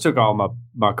protected. I just took all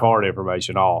my card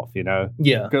information off, you know?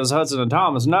 Yeah. Because Hudson and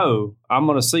Thomas know I'm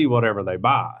going to see whatever they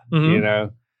buy, you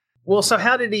know? Well, so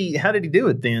how did he do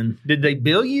it then? Did they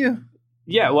bill you?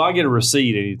 Yeah, well, I get a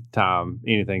receipt anytime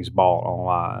anything's bought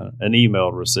online, an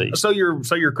emailed receipt. So your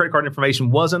credit card information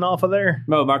wasn't off of there?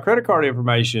 No, my credit card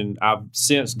information I've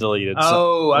since deleted.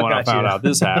 Oh, when I found out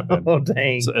this happened. Oh,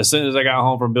 dang! So as soon as I got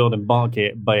home from building bunk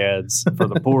beds for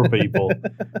the poor people,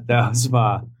 that was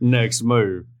my next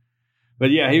move. But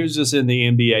yeah, he was just in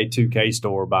the NBA 2K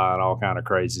store buying all kind of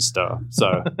crazy stuff.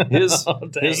 So his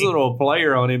little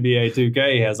player on NBA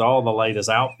 2K has all the latest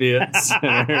outfits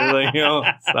and everything else.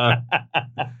 So,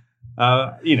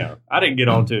 you know, I didn't get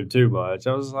onto him too much.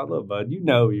 I was like, look, bud, you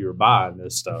know you were buying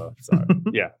this stuff. So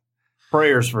yeah,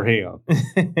 prayers for him.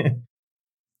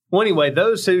 Well, anyway,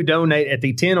 those who donate at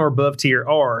the 10 or above tier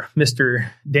are Mr.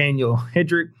 Daniel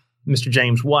Hedrick, Mr.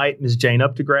 James White, Ms. Jane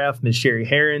Updegraff, Ms. Sherry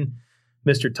Herron,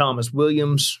 Mr. Thomas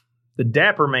Williams, the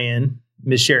Dapper Man,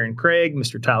 Ms. Sharon Craig,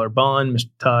 Mr. Tyler Bond,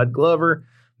 Mr. Todd Glover,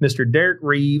 Mr. Derek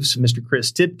Reeves, Mr.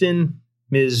 Chris Tipton,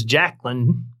 Ms.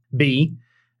 Jacqueline B.,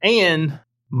 and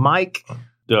Mike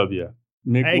W.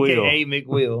 McWill. a.k.a.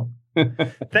 McWill.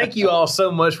 Thank you all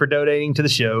so much for donating to the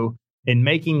show and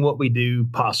making what we do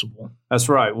possible. That's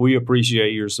right. We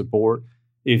appreciate your support.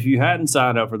 If you hadn't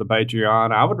signed up for the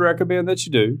Patreon, I would recommend that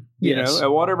you do. You know,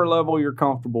 at whatever level you're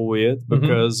comfortable with,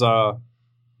 because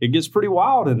it gets pretty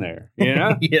wild in there, you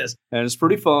know? Yes. And it's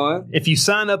pretty fun. If you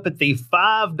sign up at the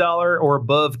 $5 or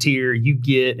above tier, you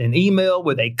get an email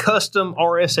with a custom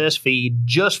RSS feed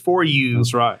just for you.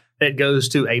 That's right. That goes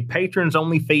to a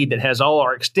patrons-only feed that has all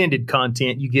our extended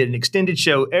content. You get an extended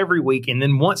show every week, and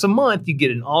then once a month, you get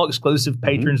an all-exclusive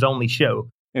patrons-only show.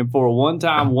 And for a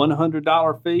one-time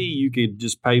 $100 fee, you could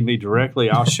just pay me directly.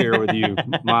 I'll share with you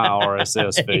my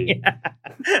RSS feed.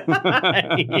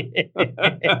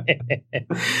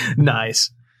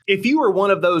 Nice. If you are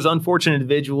one of those unfortunate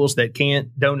individuals that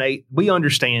can't donate, we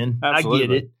understand. Absolutely. I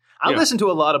get it. I listen to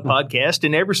a lot of podcasts,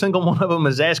 and every single one of them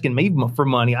is asking me for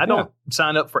money. I don't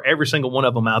sign up for every single one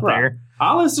of them out there.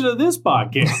 I listen to this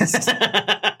podcast.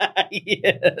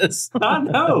 Yes. I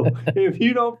know. If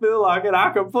you don't feel like it, I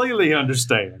completely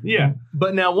understand. Yeah.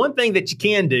 But now one thing that you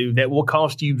can do that will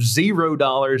cost you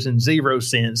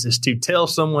 $0.00 is to tell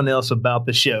someone else about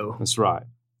the show. That's right.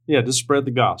 Yeah, just spread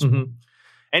the gospel. Mm-hmm.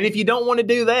 And if you don't want to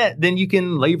do that, then you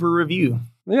can leave a review.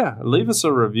 Yeah, leave us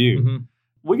a review. Mm-hmm.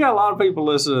 We got a lot of people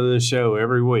listening to this show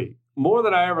every week, more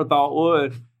than I ever thought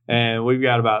would. And we've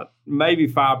got about maybe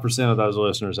 5% of those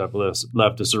listeners have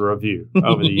left us a review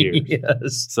over the years.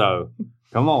 Yes. So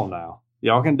come on now.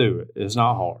 Y'all can do it. It's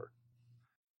not hard.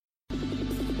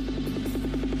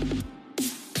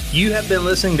 You have been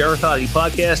listening to Earth Oddity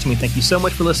Podcast, and we thank you so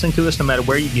much for listening to us no matter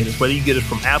where you get us, whether you get us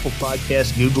from Apple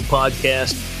Podcasts, Google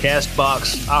Podcasts,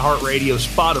 CastBox, iHeartRadio,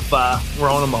 Spotify. We're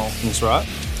on them all. That's right.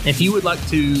 If you would like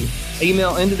to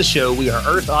email into the show, we are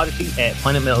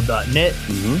earthoddity@planetmail.net.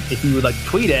 If you would like to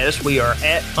tweet at us, we are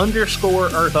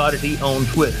 @_earthoddity on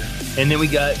Twitter. And then we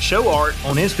got show art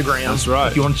on Instagram. That's right.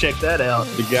 If you want to check that out.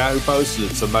 The guy who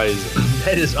posted it's amazing.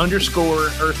 That is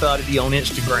 _earthoddity on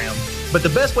Instagram. But the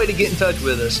best way to get in touch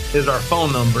with us is our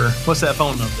phone number. What's that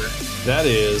phone number? That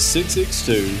is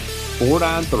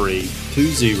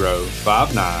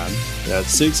 662-493-2059.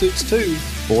 That's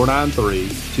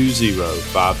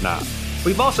 662-493-2059.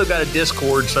 We've also got a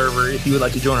Discord server if you would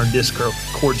like to join our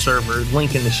Discord server.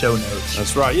 Link in the show notes.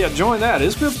 That's right. Yeah, join that.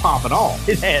 It's been popping off.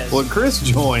 It has. When Chris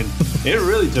joined, it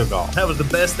really took off. That was the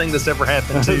best thing that's ever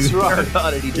happened to That's right. Earth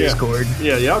Oddity Discord.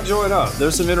 Yeah, y'all join up.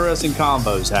 There's some interesting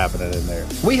combos happening in there.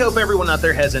 We hope everyone out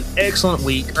there has an excellent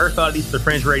week. Earth Oddity for the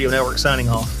Fringe Radio Network signing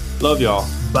off. Love y'all.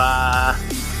 Bye.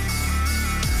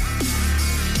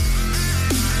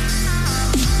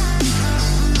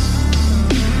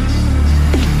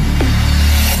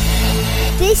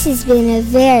 This has been a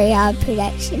very odd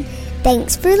production.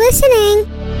 Thanks for listening.